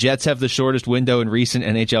 Pat, did the Jets have the shortest window in recent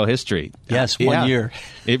NHL history? Yes, 1 year.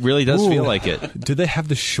 It really does feel like it. Do they have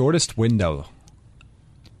the shortest window?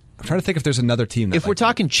 I'm trying to think if there's another team that if we're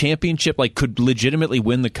talking championship, could legitimately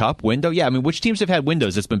win the cup window. Yeah, I mean, which teams have had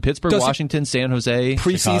windows? It's been Pittsburgh, Washington, San Jose,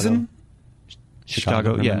 preseason.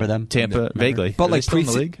 Chicago, remember them? Tampa, vaguely. But does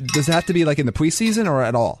it have to be in the preseason or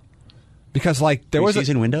at all? Because there was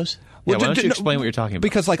preseason windows. Why don't you explain what you're talking about?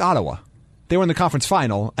 Because Ottawa, they were in the conference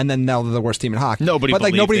final, and then now they're the worst team in hockey. Nobody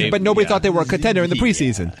thought they were a contender in the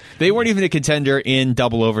preseason. They weren't even a contender in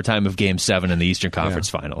double overtime of Game 7 in the Eastern Conference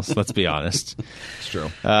Finals. Let's be honest. It's true.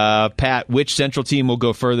 Pat, which Central team will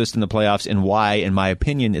go furthest in the playoffs, and why? In my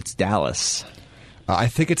opinion, it's Dallas. I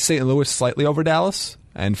think it's St. Louis slightly over Dallas,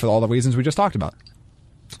 and for all the reasons we just talked about.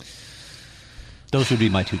 Those would be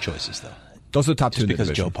my two choices, though. Those are the top two in the because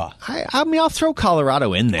division. Joe Pa. I mean, I'll throw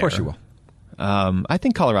Colorado in there. Of course you will. I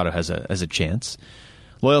think Colorado has a chance.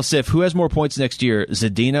 Loyal Sif, who has more points next year,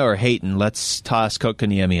 Zadina or Hayton? Let's toss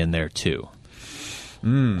Kotkaniemi in there, too.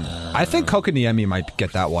 I think Kotkaniemi might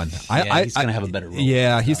get that one. He's going to have a better role.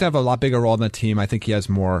 Yeah, he's going to have a lot bigger role in the team. I think he has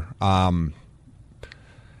more. I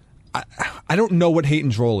don't know what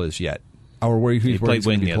Hayton's role is yet, or where he played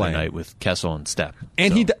wing the other night with Kessel and Stepp.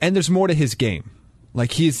 And and there's more to his game.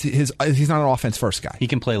 Like he's not an offense first guy. He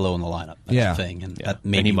can play low in the lineup. That's the thing, and that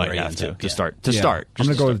maybe and he might have to start. I'm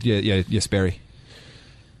going to go with Jesperi.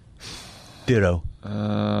 Ditto.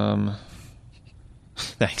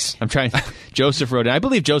 Thanks. I'm trying. Joseph wrote in. I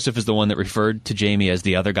believe Joseph is the one that referred to Jamie as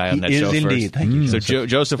the other guy on that show first. Indeed. Thank you, Joseph. So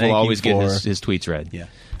Joseph will always get his tweets read. Yeah,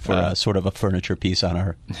 for sort of a furniture piece on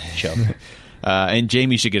our show. And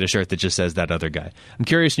Jamie should get a shirt that just says that other guy. I'm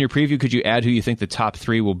curious, in your preview, could you add who you think the top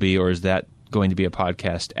 3 will be, or is that going to be a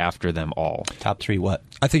podcast after them all? Top 3 what?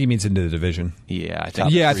 I think he means into the division. Yeah, I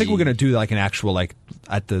think we're going to do like an actual, like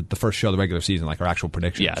at the first show of the regular season, like our actual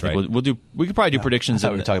predictions. Yeah, right? we could probably do predictions. I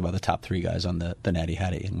thought we were talking about the top 3 guys on the Natty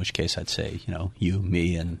Hattie, in which case I'd say, you,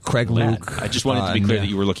 me, and Craig, Matt. Luke. I just wanted to be clear that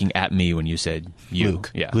you were looking at me when you said you.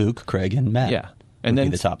 Luke, yeah. Luke, Craig, and Matt. Yeah, and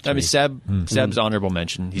then the top 3. I mean, Seb's honorable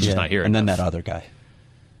mention. He's just not here. And then that other guy.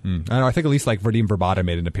 I don't know. I think at least like Vadim Verbata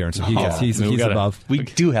made an appearance. So he's above. We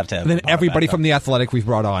do have to have. And then Verbata everybody back from the Athletic we've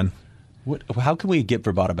brought on. How can we get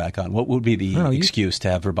Verbata back on? What would be the excuse to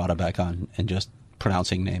have Verbata back on and just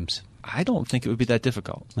pronouncing names? I don't think it would be that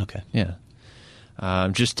difficult. Okay. Yeah.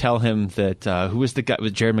 Just tell him that who was the guy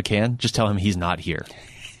with Jared McCann? Just tell him he's not here.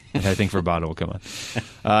 And I think Verbata will come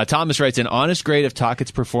on. Thomas writes, an honest grade of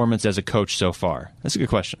Tockett's performance as a coach so far. That's a good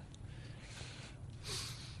question.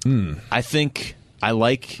 I think I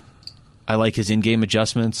like his in-game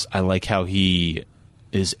adjustments. I like how he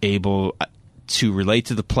is able to relate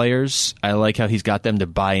to the players. I like how he's got them to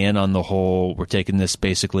buy in on the whole, we're taking this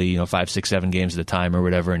basically 5, 6, 7 games at a time or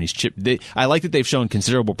whatever. And I like that they've shown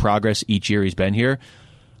considerable progress each year he's been here.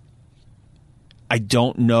 I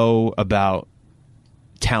don't know about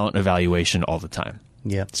talent evaluation all the time.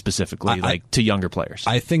 Yeah, specifically to younger players.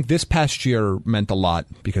 I think this past year meant a lot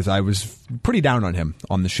because I was pretty down on him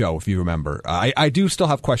on the show, if you remember. I do still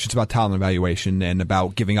have questions about talent evaluation and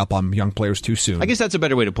about giving up on young players too soon. I guess that's a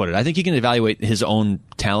better way to put it. I think he can evaluate his own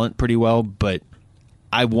talent pretty well, but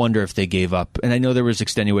I wonder if they gave up. And I know there was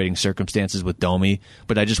extenuating circumstances with Domi,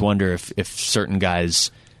 but I just wonder if certain guys,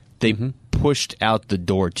 they pushed out the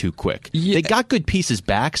door too quick. Yeah. They got good pieces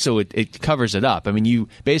back, so it covers it up. I mean, you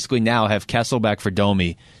basically now have Kessel back for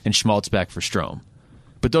Domi and Schmaltz back for Strome.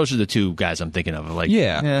 But those are the 2 guys I'm thinking of.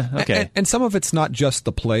 Okay. And some of it's not just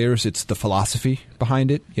the players; it's the philosophy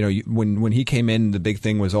behind it. When he came in, the big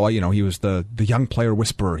thing was, he was the young player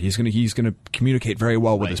whisperer. He's gonna communicate very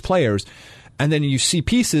well with his players. And then you see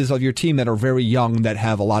pieces of your team that are very young that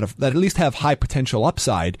have that at least have high potential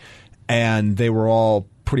upside, and they were all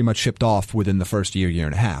pretty much shipped off within the first year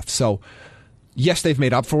and a half. So, yes, they've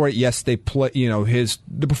made up for it. Yes, they play.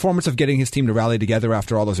 The performance of getting his team to rally together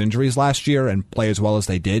after all those injuries last year and play as well as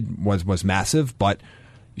they did was massive. But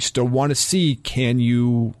you still want to see: do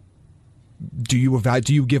you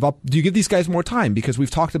give up? Do you give these guys more time? Because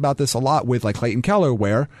we've talked about this a lot with like Clayton Keller,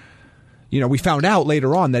 where we found out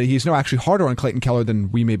later on that he's actually harder on Clayton Keller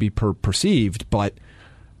than we maybe perceived, but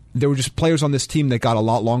there were just players on this team that got a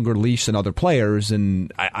lot longer leash than other players,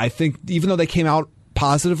 and I think even though they came out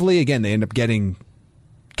positively, again, they end up getting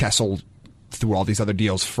Kessel through all these other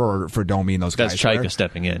deals for Domi and those guys. That's Chaika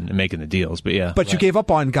stepping in and making the deals, but yeah. But you gave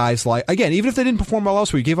up on guys like, again, even if they didn't perform well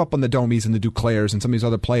elsewhere, you gave up on the Domis and the Duclairs and some of these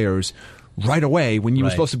other players right away when you were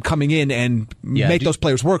supposed to be coming in and make those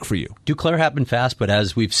players work for you. Duclair happened fast, but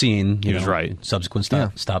as we've seen, he was right. Subsequent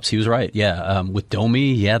stops, he was right. Yeah, with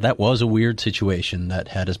Domi, that was a weird situation that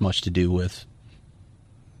had as much to do with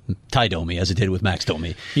Ty Domi as it did with Max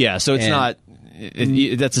Domi. Yeah, so it's not.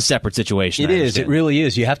 That's a separate situation. It is. It really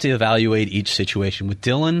is. You have to evaluate each situation. With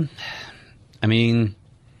Dylan, I mean,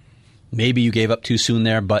 maybe you gave up too soon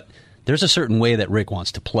there, but there's a certain way that Rick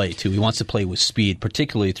wants to play, too. He wants to play with speed,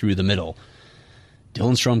 particularly through the middle.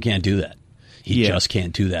 Dylan Strome can't do that. He just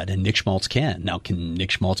can't do that, and Nick Schmaltz can. Now, can Nick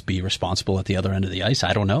Schmaltz be responsible at the other end of the ice?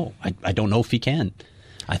 I don't know. I don't know if he can.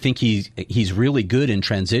 I think he's really good in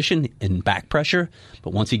transition, in back pressure,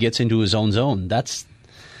 but once he gets into his own zone,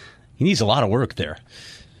 he needs a lot of work there.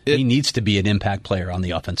 He needs to be an impact player on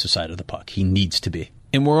the offensive side of the puck. He needs to be.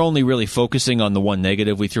 And we're only really focusing on the one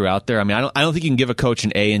negative we threw out there. I mean, I don't think you can give a coach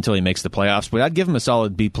an A until he makes the playoffs, but I'd give him a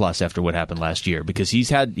solid B+ after what happened last year because he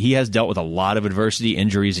has dealt with a lot of adversity,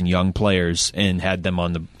 injuries, and young players, and had them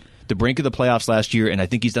on the brink of the playoffs last year, and I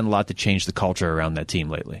think he's done a lot to change the culture around that team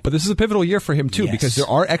lately. But this is a pivotal year for him, too, Yes. because there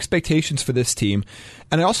are expectations for this team.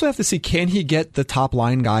 And I also have to see, can he get the top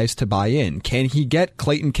line guys to buy in? Can he get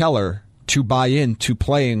Clayton Keller to buy in to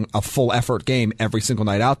playing a full effort game every single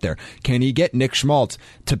night out there? Can he get Nick Schmaltz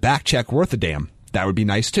to back check worth a damn? That would be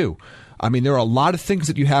nice, too. I mean, there are a lot of things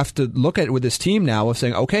that you have to look at with this team now of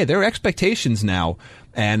saying, okay, there are expectations now.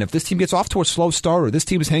 And if this team gets off to a slow start or this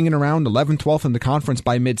team is hanging around 11th, 12th in the conference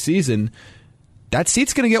by midseason, that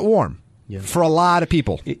seat's going to get warm for a lot of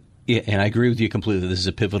people. And I agree with you completely. This is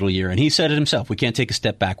a pivotal year. And he said it himself. We can't take a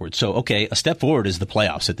step backwards. So, okay, a step forward is the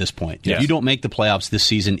playoffs at this point. Yes. If you don't make the playoffs this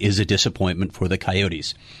season is a disappointment for the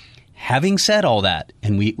Coyotes. Having said all that,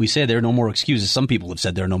 and we say there are no more excuses. Some people have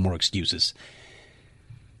said there are no more excuses.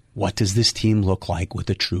 What does this team look like with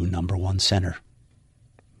a true number one center?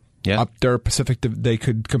 Yeah. Up there, they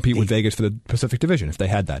could compete with Vegas for the Pacific Division if they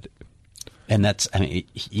had that. And that's, I mean,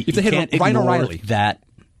 If they had can't Ryan ignore O'Reilly. that.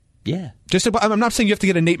 Yeah. I'm not saying you have to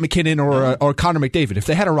get a Nate McKinnon or Connor McDavid. If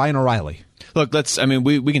they had a Ryan O'Reilly. Look,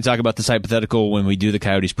 we can talk about this hypothetical when we do the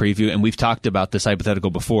Coyotes preview, and we've talked about this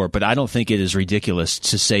hypothetical before, but I don't think it is ridiculous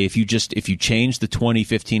to say if you change the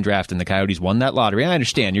 2015 draft and the Coyotes won that lottery, and I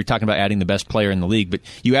understand you're talking about adding the best player in the league, but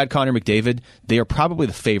you add Connor McDavid, they are probably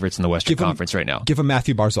the favorites in the Western Conference right now. Give him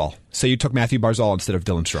Matthew Barzal. Say you took Matthew Barzal instead of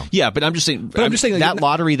Dylan Strome. Yeah, but I'm just saying that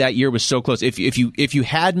lottery that year was so close. If you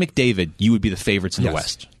had McDavid, you would be the favorites in the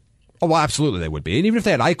West. Oh, well, absolutely they would be. And even if they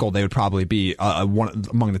had Eichel, they would probably be one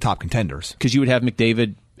among the top contenders. Because you would have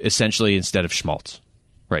McDavid essentially instead of Schmaltz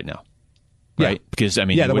right now. Right? Yeah. Because, I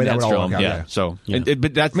mean, yeah, you the way wouldn't that have would all Strome. work out, Yeah. So, Yeah.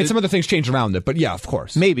 But that's, I mean, some other things change around it, but yeah, of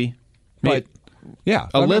course. Maybe. But, yeah.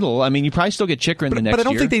 A little. I mean, you probably still get Chychrun the next year. But I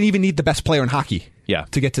don't think they even need the best player in hockey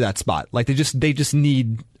to get to that spot. Like, they just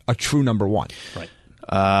need a true number one. Right.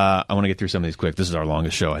 I want to get through some of these quick. This is our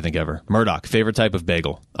longest show, I think, ever. Murdoch, favorite type of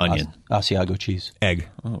bagel? Onion. Asiago cheese. Egg.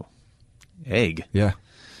 Oh. Egg? Yeah.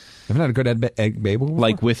 Haven't had a good egg bagel before?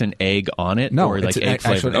 Like with an egg on it? No, or it's like an egg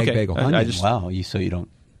flavored? actual egg bagel. Wow. So you don't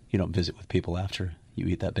visit with people after you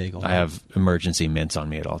eat that bagel. I have emergency mints on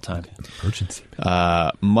me at all times. Emergency.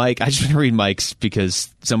 Mike, I just want to read Mike's because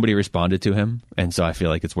somebody responded to him, and so I feel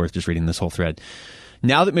like it's worth just reading this whole thread.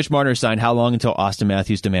 Now that Mitch Marner signed, how long until Austin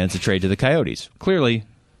Matthews demands a trade to the Coyotes? Clearly,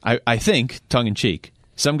 I think, tongue-in-cheek,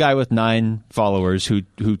 some guy with 9 followers who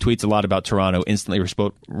tweets a lot about Toronto instantly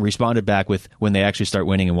responded back with when they actually start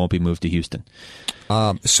winning and won't be moved to Houston.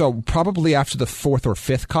 So probably after the 4th or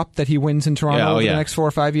 5th cup that he wins in Toronto over the next 4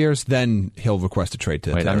 or 5 years, then he'll request a trade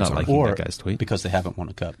to I'm not Arizona. liking that guy's tweet. Because they haven't won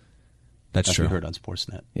a cup. That's true. We heard on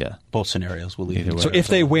Sportsnet. Yeah. Both scenarios will lead. So if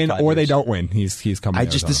they win or they don't win, he's coming.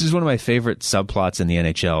 This is one of my favorite subplots in the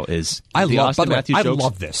NHL. I Matthews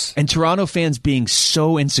love this, and Toronto fans being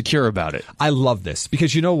so insecure about it. I love this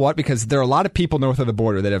because you know what? Because there are a lot of people north of the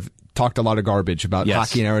border that have talked a lot of garbage about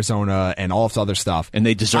hockey in Arizona and all this other stuff, and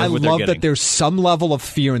they deserve what they're getting. I love that there's some level of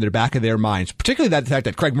fear in the back of their minds, particularly that the fact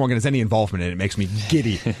that Craig Morgan has any involvement in it makes me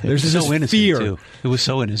giddy. There's this fear too. It was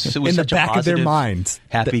so innocent. It was in the such back of their minds.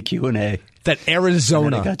 Happy Q&A. That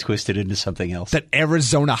Arizona got twisted into something else. That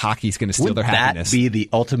Arizona hockey is going to steal their happiness. Would that be the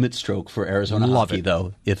ultimate stroke for Arizona hockey,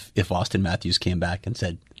 though, if Austin Matthews came back and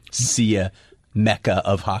said, see ya, Mecca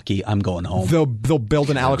of hockey, I'm going home. They'll build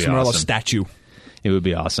an Alex Morello statue. It would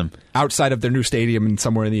be awesome. Outside of their new stadium and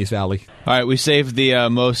somewhere in the East Valley. All right, we saved the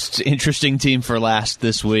most interesting team for last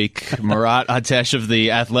this week. Murat Atesh of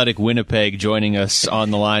the Athletic Winnipeg joining us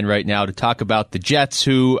on the line right now to talk about the Jets,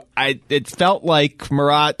 who it felt like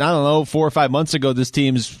Murat, 4 or 5 months ago, this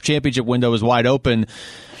team's championship window was wide open.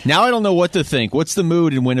 Now I don't know what to think. What's the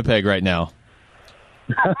mood in Winnipeg right now?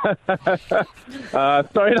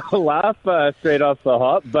 Sorry to laugh straight off the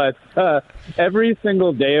hop, but every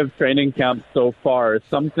single day of training camp so far,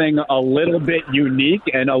 something a little bit unique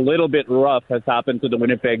and a little bit rough has happened to the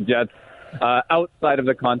Winnipeg Jets outside of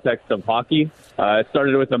the context of hockey. It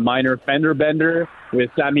started with a minor fender bender with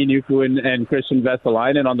Sami Niku and Christian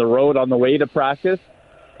Vesalainen on the road on the way to practice.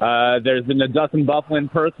 There's been a Dustin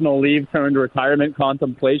Byfuglien personal leave turned retirement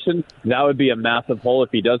contemplation. That would be a massive hole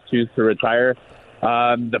if he does choose to retire.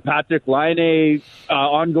 The Patrick Laine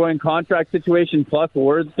ongoing contract situation plus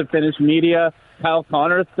words to Finnish media. Kyle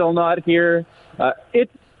Connor's still not here.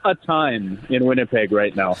 It's a time in Winnipeg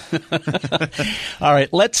right now. All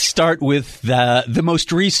right, let's start with the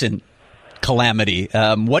most recent calamity.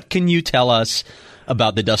 What can you tell us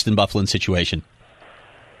about the Dustin Byfuglien situation?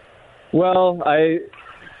 Well, I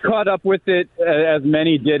caught up with it as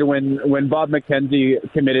many did when Bob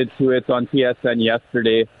McKenzie committed to it on TSN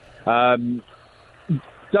yesterday.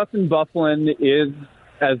 Dustin Byfuglien is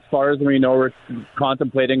as far as we know,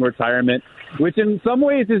 contemplating retirement, which in some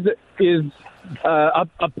ways is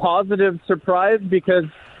a positive surprise, because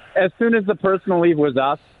as soon as the personal leave was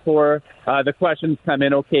asked for, the questions come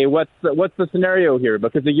in, okay, what's the scenario here?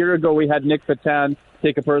 Because a year ago we had Nick Patan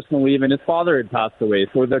take a personal leave and his father had passed away.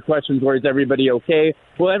 So the questions were, is everybody okay?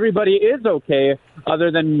 Well, everybody is okay, other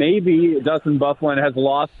than maybe Dustin Byfuglien has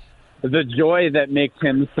lost the joy that makes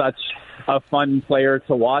him such a fun player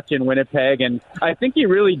to watch in Winnipeg. And I think he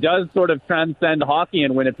really does sort of transcend hockey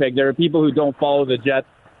in Winnipeg. There are people who don't follow the Jets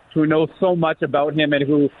who know so much about him and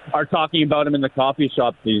who are talking about him in the coffee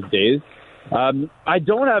shop these days. I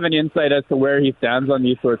don't have an insight as to where he stands on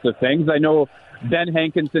these sorts of things. I know Ben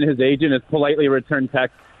Hankinson, his agent, has politely returned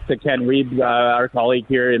text to Ken Reed, our colleague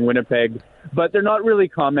here in Winnipeg, but they're not really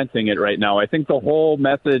commenting it right now. I think the whole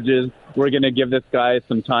message is we're going to give this guy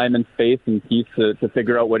some time and space and peace to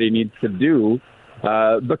figure out what he needs to do,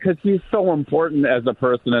 because he's so important as a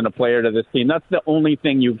person and a player to this team. That's the only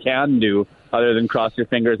thing you can do other than cross your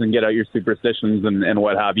fingers and get out your superstitions and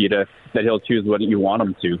what have you, that he'll choose what you want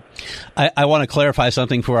him to. I want to clarify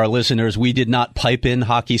something for our listeners. We did not pipe in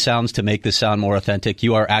hockey sounds to make this sound more authentic.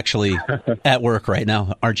 You are actually at work right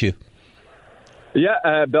now, aren't you?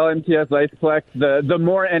 Yeah, Bell MTS Iceplex. The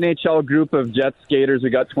more NHL group of Jet skaters, we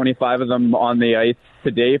got 25 of them on the ice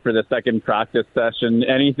today for the second practice session.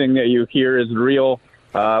 Anything that you hear is real.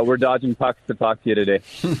 We're dodging pucks to talk to you today.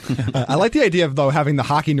 I like the idea of, though, having the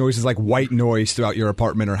hockey noises like white noise throughout your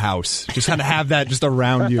apartment or house. Just kind of have that just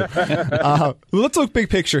around you. Let's look big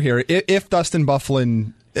picture here. If Dustin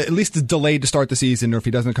Byfuglien at least is delayed to start the season, or if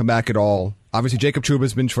he doesn't come back at all, obviously Jacob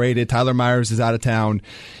Trouba's been traded, Tyler Myers is out of town.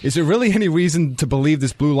 Is there really any reason to believe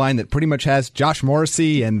this blue line that pretty much has Josh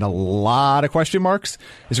Morrissey and a lot of question marks?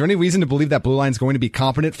 Is there any reason to believe that blue line is going to be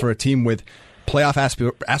competent for a team with playoff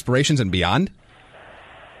aspirations and beyond?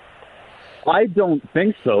 I don't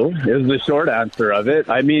think so, is the short answer of it.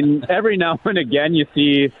 I mean, every now and again you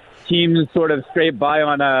see teams sort of scrape by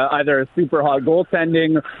on either a super hot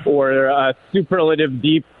goaltending or a superlative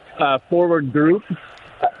deep forward group.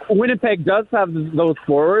 Winnipeg does have those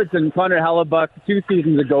forwards, and Connor Hellebuyck 2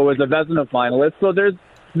 seasons ago was a Vezina finalist, so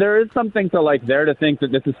there is something to like there to think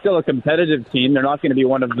that this is still a competitive team. They're not going to be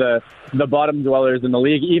one of the bottom dwellers in the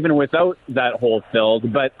league, even without that hole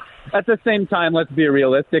filled. But at the same time, let's be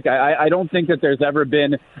realistic. I don't think that there's ever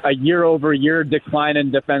been a year-over-year decline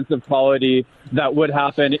in defensive quality that would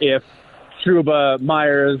happen if Trouba,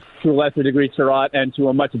 Myers, to a lesser degree Chirot, and to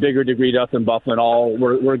a much bigger degree Dustin Byfuglien all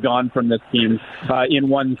were gone from this team in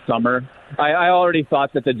one summer. I already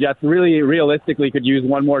thought that the Jets really realistically could use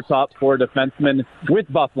one more top four defenseman with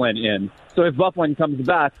Byfuglien in. So if Byfuglien comes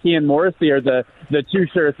back, he and Morrissey are the two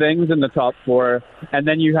sure things in the top four. And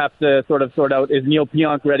then you have to sort of sort out, is Neil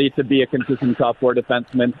Pionk ready to be a consistent top four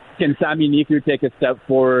defenseman? Can Sami Niku take a step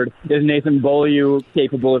forward? Is Nathan Beaulieu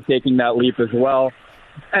capable of taking that leap as well?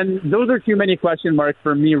 And those are too many question marks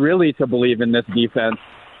for me really to believe in this defense.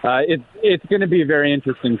 It's going to be very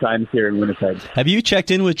interesting times here in Winnipeg. Have you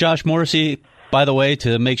checked in with Josh Morrissey, by the way,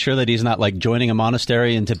 to make sure that he's not like joining a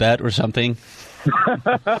monastery in Tibet or something? He's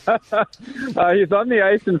on the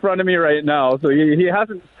ice in front of me right now, so he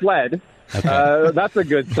hasn't fled. Okay. That's a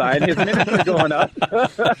good sign. His minutes are going up.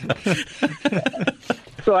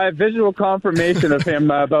 So I have visual confirmation of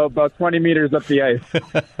him about 20 meters up the ice.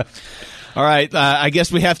 All right, I guess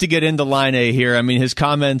we have to get into Line A here. I mean, his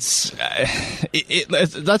comments,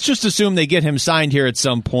 let's just assume they get him signed here at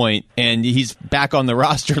some point, and he's back on the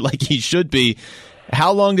roster like he should be.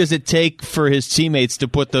 How long does it take for his teammates to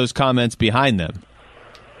put those comments behind them?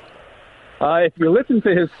 If you listen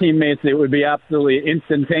to his teammates, it would be absolutely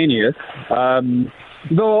instantaneous.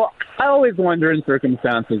 Though I always wonder in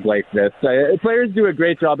circumstances like this. Players do a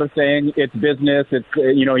great job of saying it's business, it's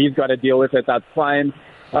he's got to deal with it, that's fine.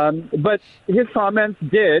 But his comments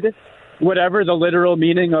did, whatever the literal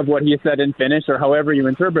meaning of what he said in Finnish or however you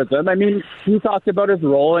interpret them, I mean, he talked about his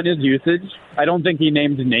role and his usage. I don't think he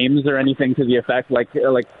named names or anything to the effect like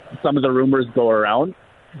some of the rumors go around.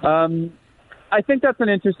 I think that's an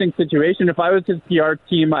interesting situation. If I was his PR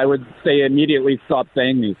team, I would say immediately stop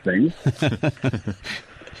saying these things.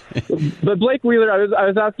 But Blake Wheeler, I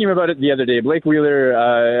was asking him about it the other day. Blake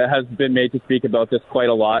Wheeler has been made to speak about this quite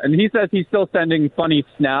a lot, and he says he's still sending funny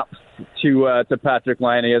snaps to Patrick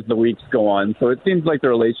Laine as the weeks go on. So it seems like the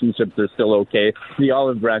relationships are still okay. The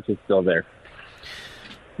olive branch is still there.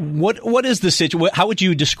 What is the situation? How would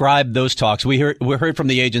you describe those talks? We heard from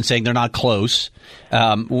the agent saying they're not close,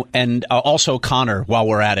 and also Connor. While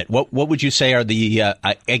we're at it, what would you say are the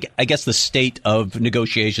I guess the state of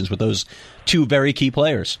negotiations with those two very key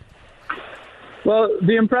players? Well,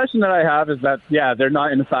 the impression that I have is that, they're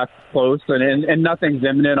not in fact close, and nothing's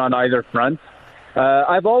imminent on either front.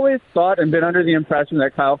 I've always thought and been under the impression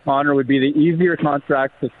that Kyle Connor would be the easier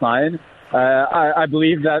contract to sign. I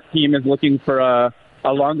believe that team is looking for a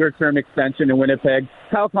longer-term extension in Winnipeg.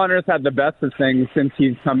 Kyle Connor's had the best of things since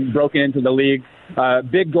he's broken into the league.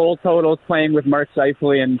 Big goal totals, playing with Mark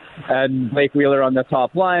Scheifele and Blake Wheeler on the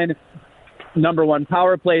top line. Number one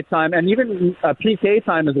power play time, and even a PK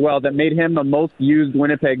time as well, that made him the most used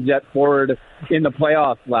Winnipeg Jet forward in the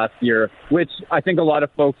playoffs last year, which I think a lot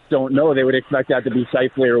of folks don't know. They would expect that to be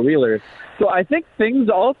Scheifele or Wheeler. So I think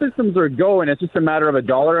all systems are go, and it's just a matter of a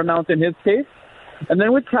dollar amount in his case. And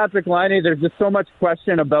then with Patrik Laine, there's just so much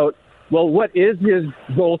question about, well, what is his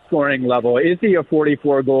goal-scoring level? Is he a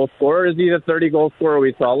 44-goal scorer? Is he the 30-goal scorer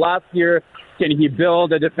we saw last year? Can he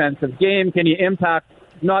build a defensive game? Can he impact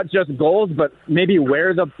not just goals, but maybe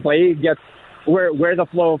where the play where the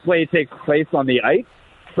flow of play takes place on the ice?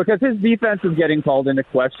 Because his defense is getting called into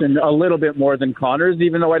question a little bit more than Connor's,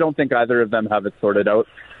 even though I don't think either of them have it sorted out.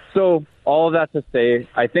 So all of that to say,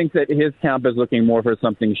 I think that his camp is looking more for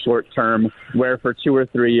something short-term, where for 2 or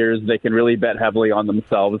 3 years they can really bet heavily on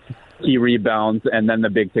themselves, key rebounds, and then the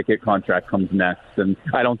big-ticket contract comes next. And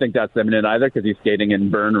I don't think that's imminent either, because he's skating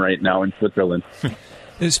in Bern right now in Switzerland.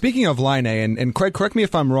 Speaking of Laine, and Craig, correct me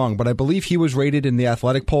if I'm wrong, but I believe he was rated in the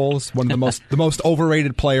Athletic polls one of the most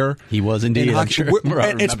overrated player. He was indeed. I'm sure.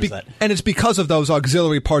 And it's because of those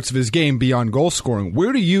auxiliary parts of his game beyond goal scoring.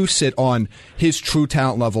 Where do you sit on his true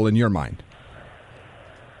talent level in your mind?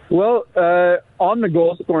 Well, on the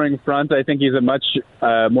goal scoring front, I think he's a much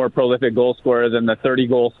more prolific goal scorer than the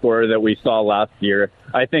 30-goal scorer that we saw last year.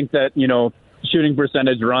 I think that, shooting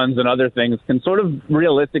percentage, runs, and other things can sort of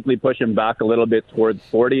realistically push him back a little bit towards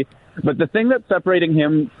 40. But the thing that's separating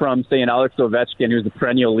him from, say, an Alex Ovechkin, who's a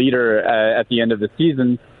perennial leader at the end of the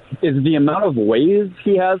season, is the amount of ways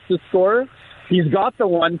he has to score. He's got the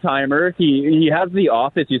one-timer. He has the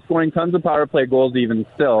office. He's scoring tons of power play goals even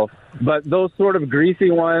still. But those sort of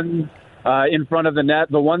greasy ones in front of the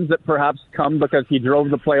net, the ones that perhaps come because he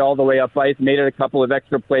drove the play all the way up ice, made it a couple of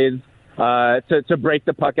extra plays, to break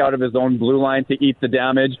the puck out of his own blue line, to eat the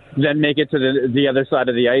damage, then make it to the other side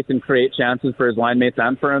of the ice and create chances for his line mates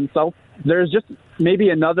and for himself. There's just maybe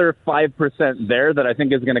another 5% there that I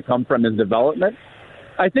think is going to come from his development.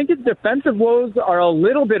 I think his defensive woes are a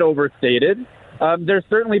little bit overstated. There's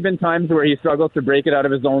certainly been times where he struggles to break it out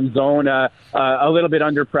of his own zone, a little bit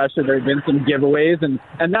under pressure. There have been some giveaways, and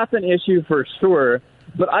that's an issue for sure.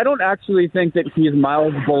 But I don't actually think that he's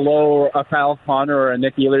miles below a Kyle Connor or a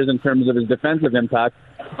Nick Ehlers in terms of his defensive impact.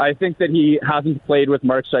 I think that he hasn't played with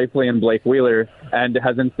Mark Scheifele and Blake Wheeler, and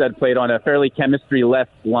has instead played on a fairly chemistry-less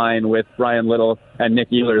line with Brian Little and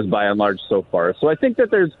Nick Ehlers by and large so far. So I think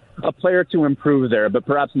that there's a player to improve there, but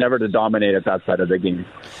perhaps never to dominate at that side of the game.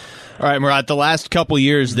 All right, Murat, the last couple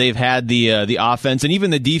years they've had the offense and even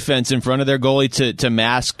the defense in front of their goalie to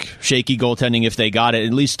mask shaky goaltending if they got it,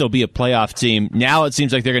 at least still be a playoff team. Now it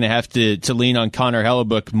seems like they're going to have to lean on Connor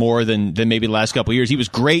Hellebuyck more than maybe the last couple years. He was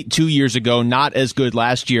great 2 years ago, not as good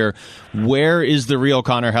last year. Where is the real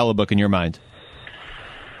Connor Hellebuyck in your mind?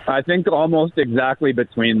 I think almost exactly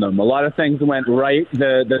between them. A lot of things went right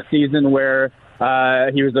the season where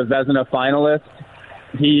he was a Vezina finalist.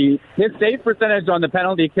 His save percentage on the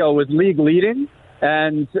penalty kill was league leading,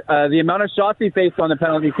 and the amount of shots he faced on the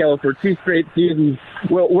penalty kill for 2 straight seasons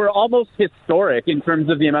were almost historic in terms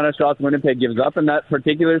of the amount of shots Winnipeg gives up in that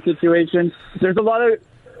particular situation. There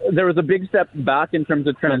was a big step back in terms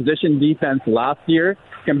of transition defense last year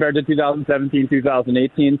compared to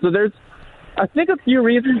 2017-2018. So there's, I think, a few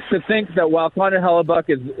reasons to think that while Connor Hellebuyck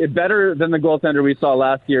is better than the goaltender we saw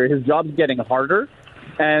last year, his job's getting harder.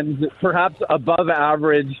 And perhaps above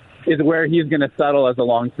average is where he's going to settle as a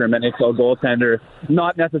long-term NHL goaltender.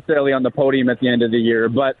 Not necessarily on the podium at the end of the year,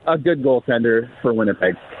 but a good goaltender for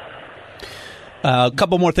Winnipeg. A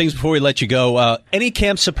couple more things before we let you go. Any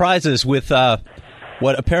camp surprises with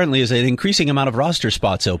what apparently is an increasing amount of roster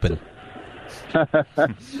spots open?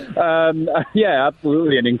 Yeah,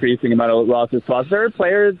 absolutely an increasing amount of roster spots. There are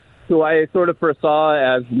players who I sort of foresaw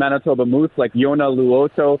as Manitoba Moose, like Joona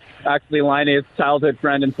Luoto, actually Laine's childhood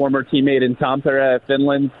friend and former teammate in Tampere,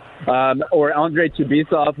 Finland, or Andrei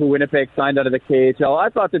Chubisov, who Winnipeg signed out of the KHL. I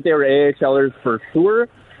thought that they were AHLers for sure,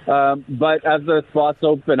 but as the spots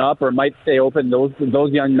open up or might stay open, those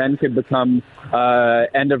young men could become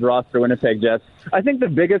end-of-roster Winnipeg Jets. I think the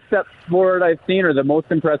biggest step forward I've seen, or the most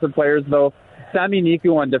impressive players, though, Sami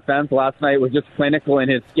Niku on defense last night was just clinical in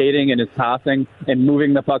his skating and his passing and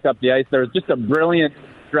moving the puck up the ice. There was just a brilliant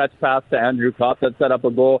stretch pass to Andrew Kopp that set up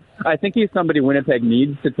a goal. I think he's somebody Winnipeg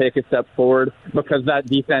needs to take a step forward because that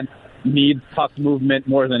defense needs puck movement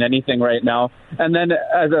more than anything right now. And then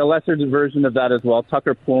as a lesser version of that as well,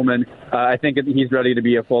 Tucker Pullman, I think he's ready to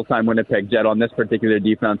be a full-time Winnipeg Jet on this particular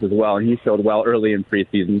defense as well, and he showed well early in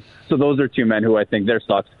preseason. So those are two men who I think their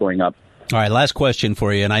stock's going up. All right, last question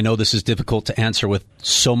for you, and I know this is difficult to answer with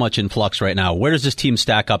so much in flux right now. Where does this team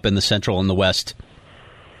stack up in the Central and the West?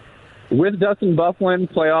 With Dustin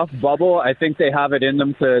Byfuglien playoff bubble, I think they have it in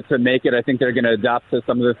them to make it. I think they're going to adapt to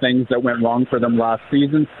some of the things that went wrong for them last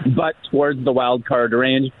season, but towards the wild card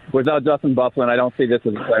range. Without Dustin Byfuglien, I don't see this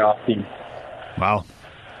as a playoff team. Wow.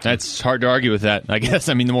 That's hard to argue with that, I guess.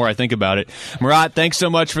 I mean, the more I think about it. Murat, thanks so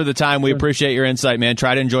much for the time. We appreciate your insight, man.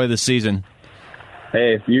 Try to enjoy this season.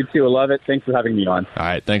 Hey, you too. I love it. Thanks for having me on. All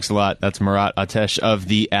right, thanks a lot. That's Murat Atesh of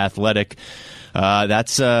The Athletic.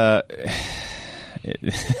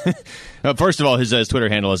 First of all, his Twitter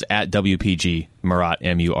handle is @WPG Murat,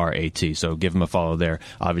 M-U-R-A-T. So give him a follow there.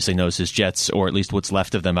 Obviously knows his Jets, or at least what's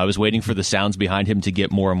left of them. I was waiting for the sounds behind him to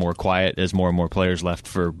get more and more quiet as more and more players left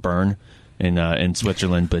for Bern in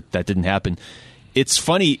Switzerland, but that didn't happen. It's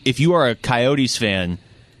funny, if you are a Coyotes fan,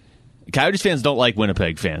 Coyotes fans don't like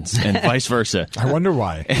Winnipeg fans, and vice versa. I wonder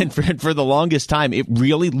why. And for the longest time, it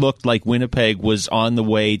really looked like Winnipeg was on the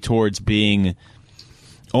way towards being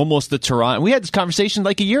almost the Toronto. We had this conversation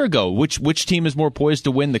like a year ago. Which team is more poised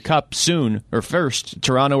to win the Cup soon or first,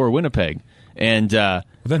 Toronto or Winnipeg? And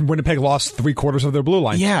then Winnipeg lost 3/4 of their blue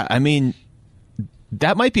line. Yeah, I mean,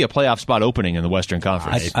 that might be a playoff spot opening in the Western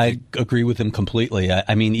Conference. I agree with him completely.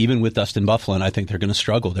 I mean, even with Dustin Byfuglien, I think they're going to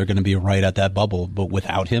struggle. They're going to be right at that bubble. But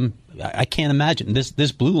without him, I can't imagine.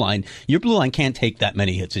 This blue line, your blue line can't take that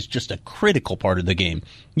many hits. It's just a critical part of the game.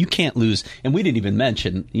 You can't lose. And we didn't even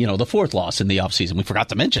mention, the fourth loss in the offseason. We forgot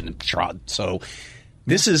to mention Sherrod. So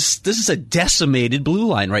this is a decimated blue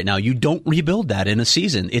line right now. You don't rebuild that in a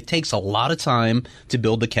season. It takes a lot of time to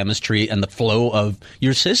build the chemistry and the flow of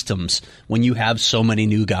your systems when you have so many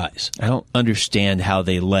new guys. I don't understand how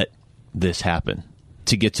they let this happen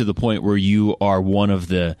to get to the point where you are one of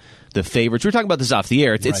the favorites. We were talking about this off the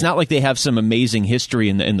air. It's not like they have some amazing history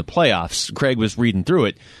in the playoffs. Craig was reading through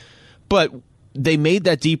it. But they made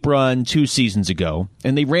that deep run 2 seasons ago,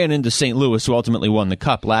 and they ran into St. Louis, who ultimately won the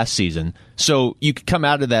Cup last season. So you could come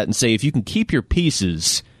out of that and say, if you can keep your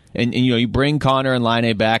pieces, and you bring Connor and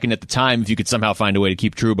Laine back, and at the time, if you could somehow find a way to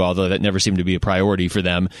keep Trouba, although that never seemed to be a priority for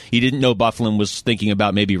them. You didn't know Byfuglien was thinking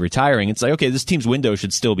about maybe retiring. It's like, okay, this team's window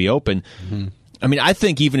should still be open. Mm-hmm. I mean, I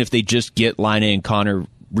think even if they just get Laine and Connor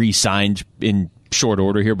re-signed in short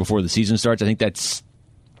order here before the season starts, I think that's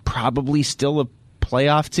probably still a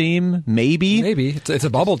playoff team, maybe. It's a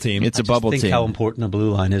bubble team. It's a bubble team. I think how important a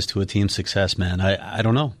blue line is to a team's success, man. I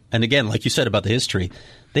don't know. And again, like you said about the history,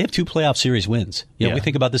 they have 2 playoff series wins. We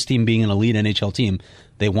think about this team being an elite NHL team.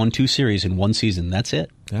 They won 2 series in 1 season. That's it.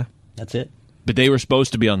 Yeah, that's it. But they were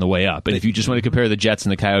supposed to be on the way up. And if you just want to compare the Jets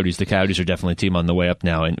and the Coyotes are definitely a team on the way up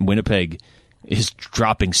now. And Winnipeg is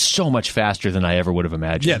dropping so much faster than I ever would have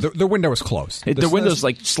imagined. Yeah, their window is closed. Their window's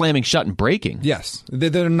like slamming shut and breaking. Yes.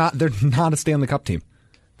 They're not a Stanley Cup team.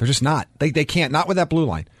 They're just not. They can't, not with that blue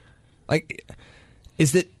line. Like,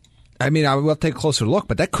 is it, I mean, I will take a closer look,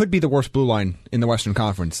 but that could be the worst blue line in the Western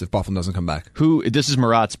Conference if Byfuglien doesn't come back. This is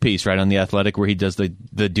Murat's piece, right, on The Athletic, where he does the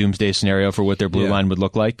doomsday scenario for what their blue line would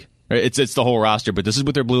look like. It's the whole roster, but this is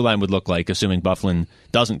what their blue line would look like, assuming Byfuglien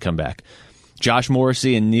doesn't come back. Josh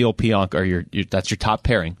Morrissey and Neil Pionk are that's your top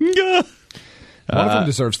pairing. One of them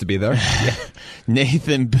deserves to be there.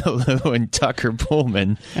 Nathan Billu and Tucker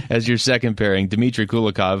Pullman as your second pairing. Dmitry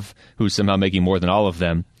Kulikov, who's somehow making more than all of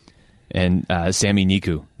them, and Sami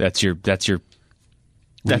Niku. That's your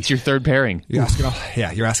third pairing. You're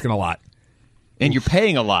asking a lot. And you're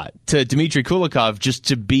paying a lot to Dmitry Kulikov just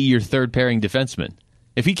to be your third pairing defenseman.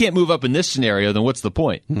 If he can't move up in this scenario, then what's the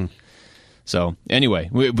point? So anyway,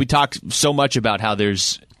 we talked so much about how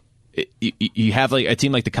you have like a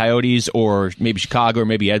team like the Coyotes or maybe Chicago or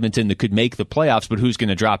maybe Edmonton that could make the playoffs, but who's going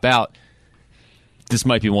to drop out? This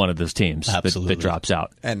might be one of those teams that drops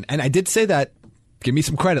out. And I did say that, give me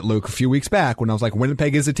some credit, Luke, a few weeks back when I was like,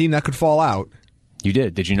 Winnipeg is a team that could fall out. You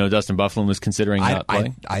did. Did you know Dustin Byfuglien was considering not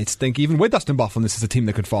playing? I think even with Dustin Byfuglien, this is a team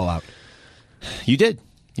that could fall out. You did.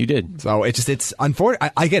 You did. So it's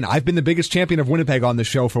unfortunate. Again, I've been the biggest champion of Winnipeg on this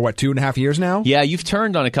show for 2.5 years now? Yeah, you've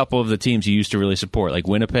turned on a couple of the teams you used to really support, like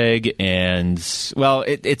Winnipeg and, well,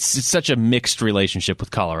 it's such a mixed relationship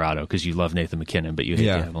with Colorado because you love Nathan McKinnon, but you hate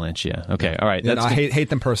the Avalanche. Yeah. Okay. All right. I hate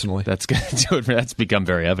them personally. That's going to do it. That's become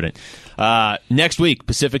very evident. Next week,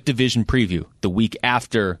 Pacific Division preview. The week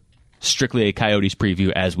after, strictly a Coyotes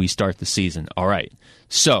preview as we start the season. All right.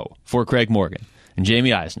 So, for Craig Morgan and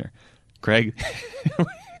Jamie Eisner, Craig,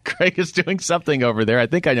 Craig is doing something over there. I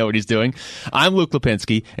think I know what he's doing. I'm Luke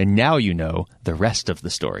Lipinski, and now you know the rest of the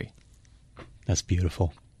story. That's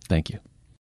beautiful. Thank you.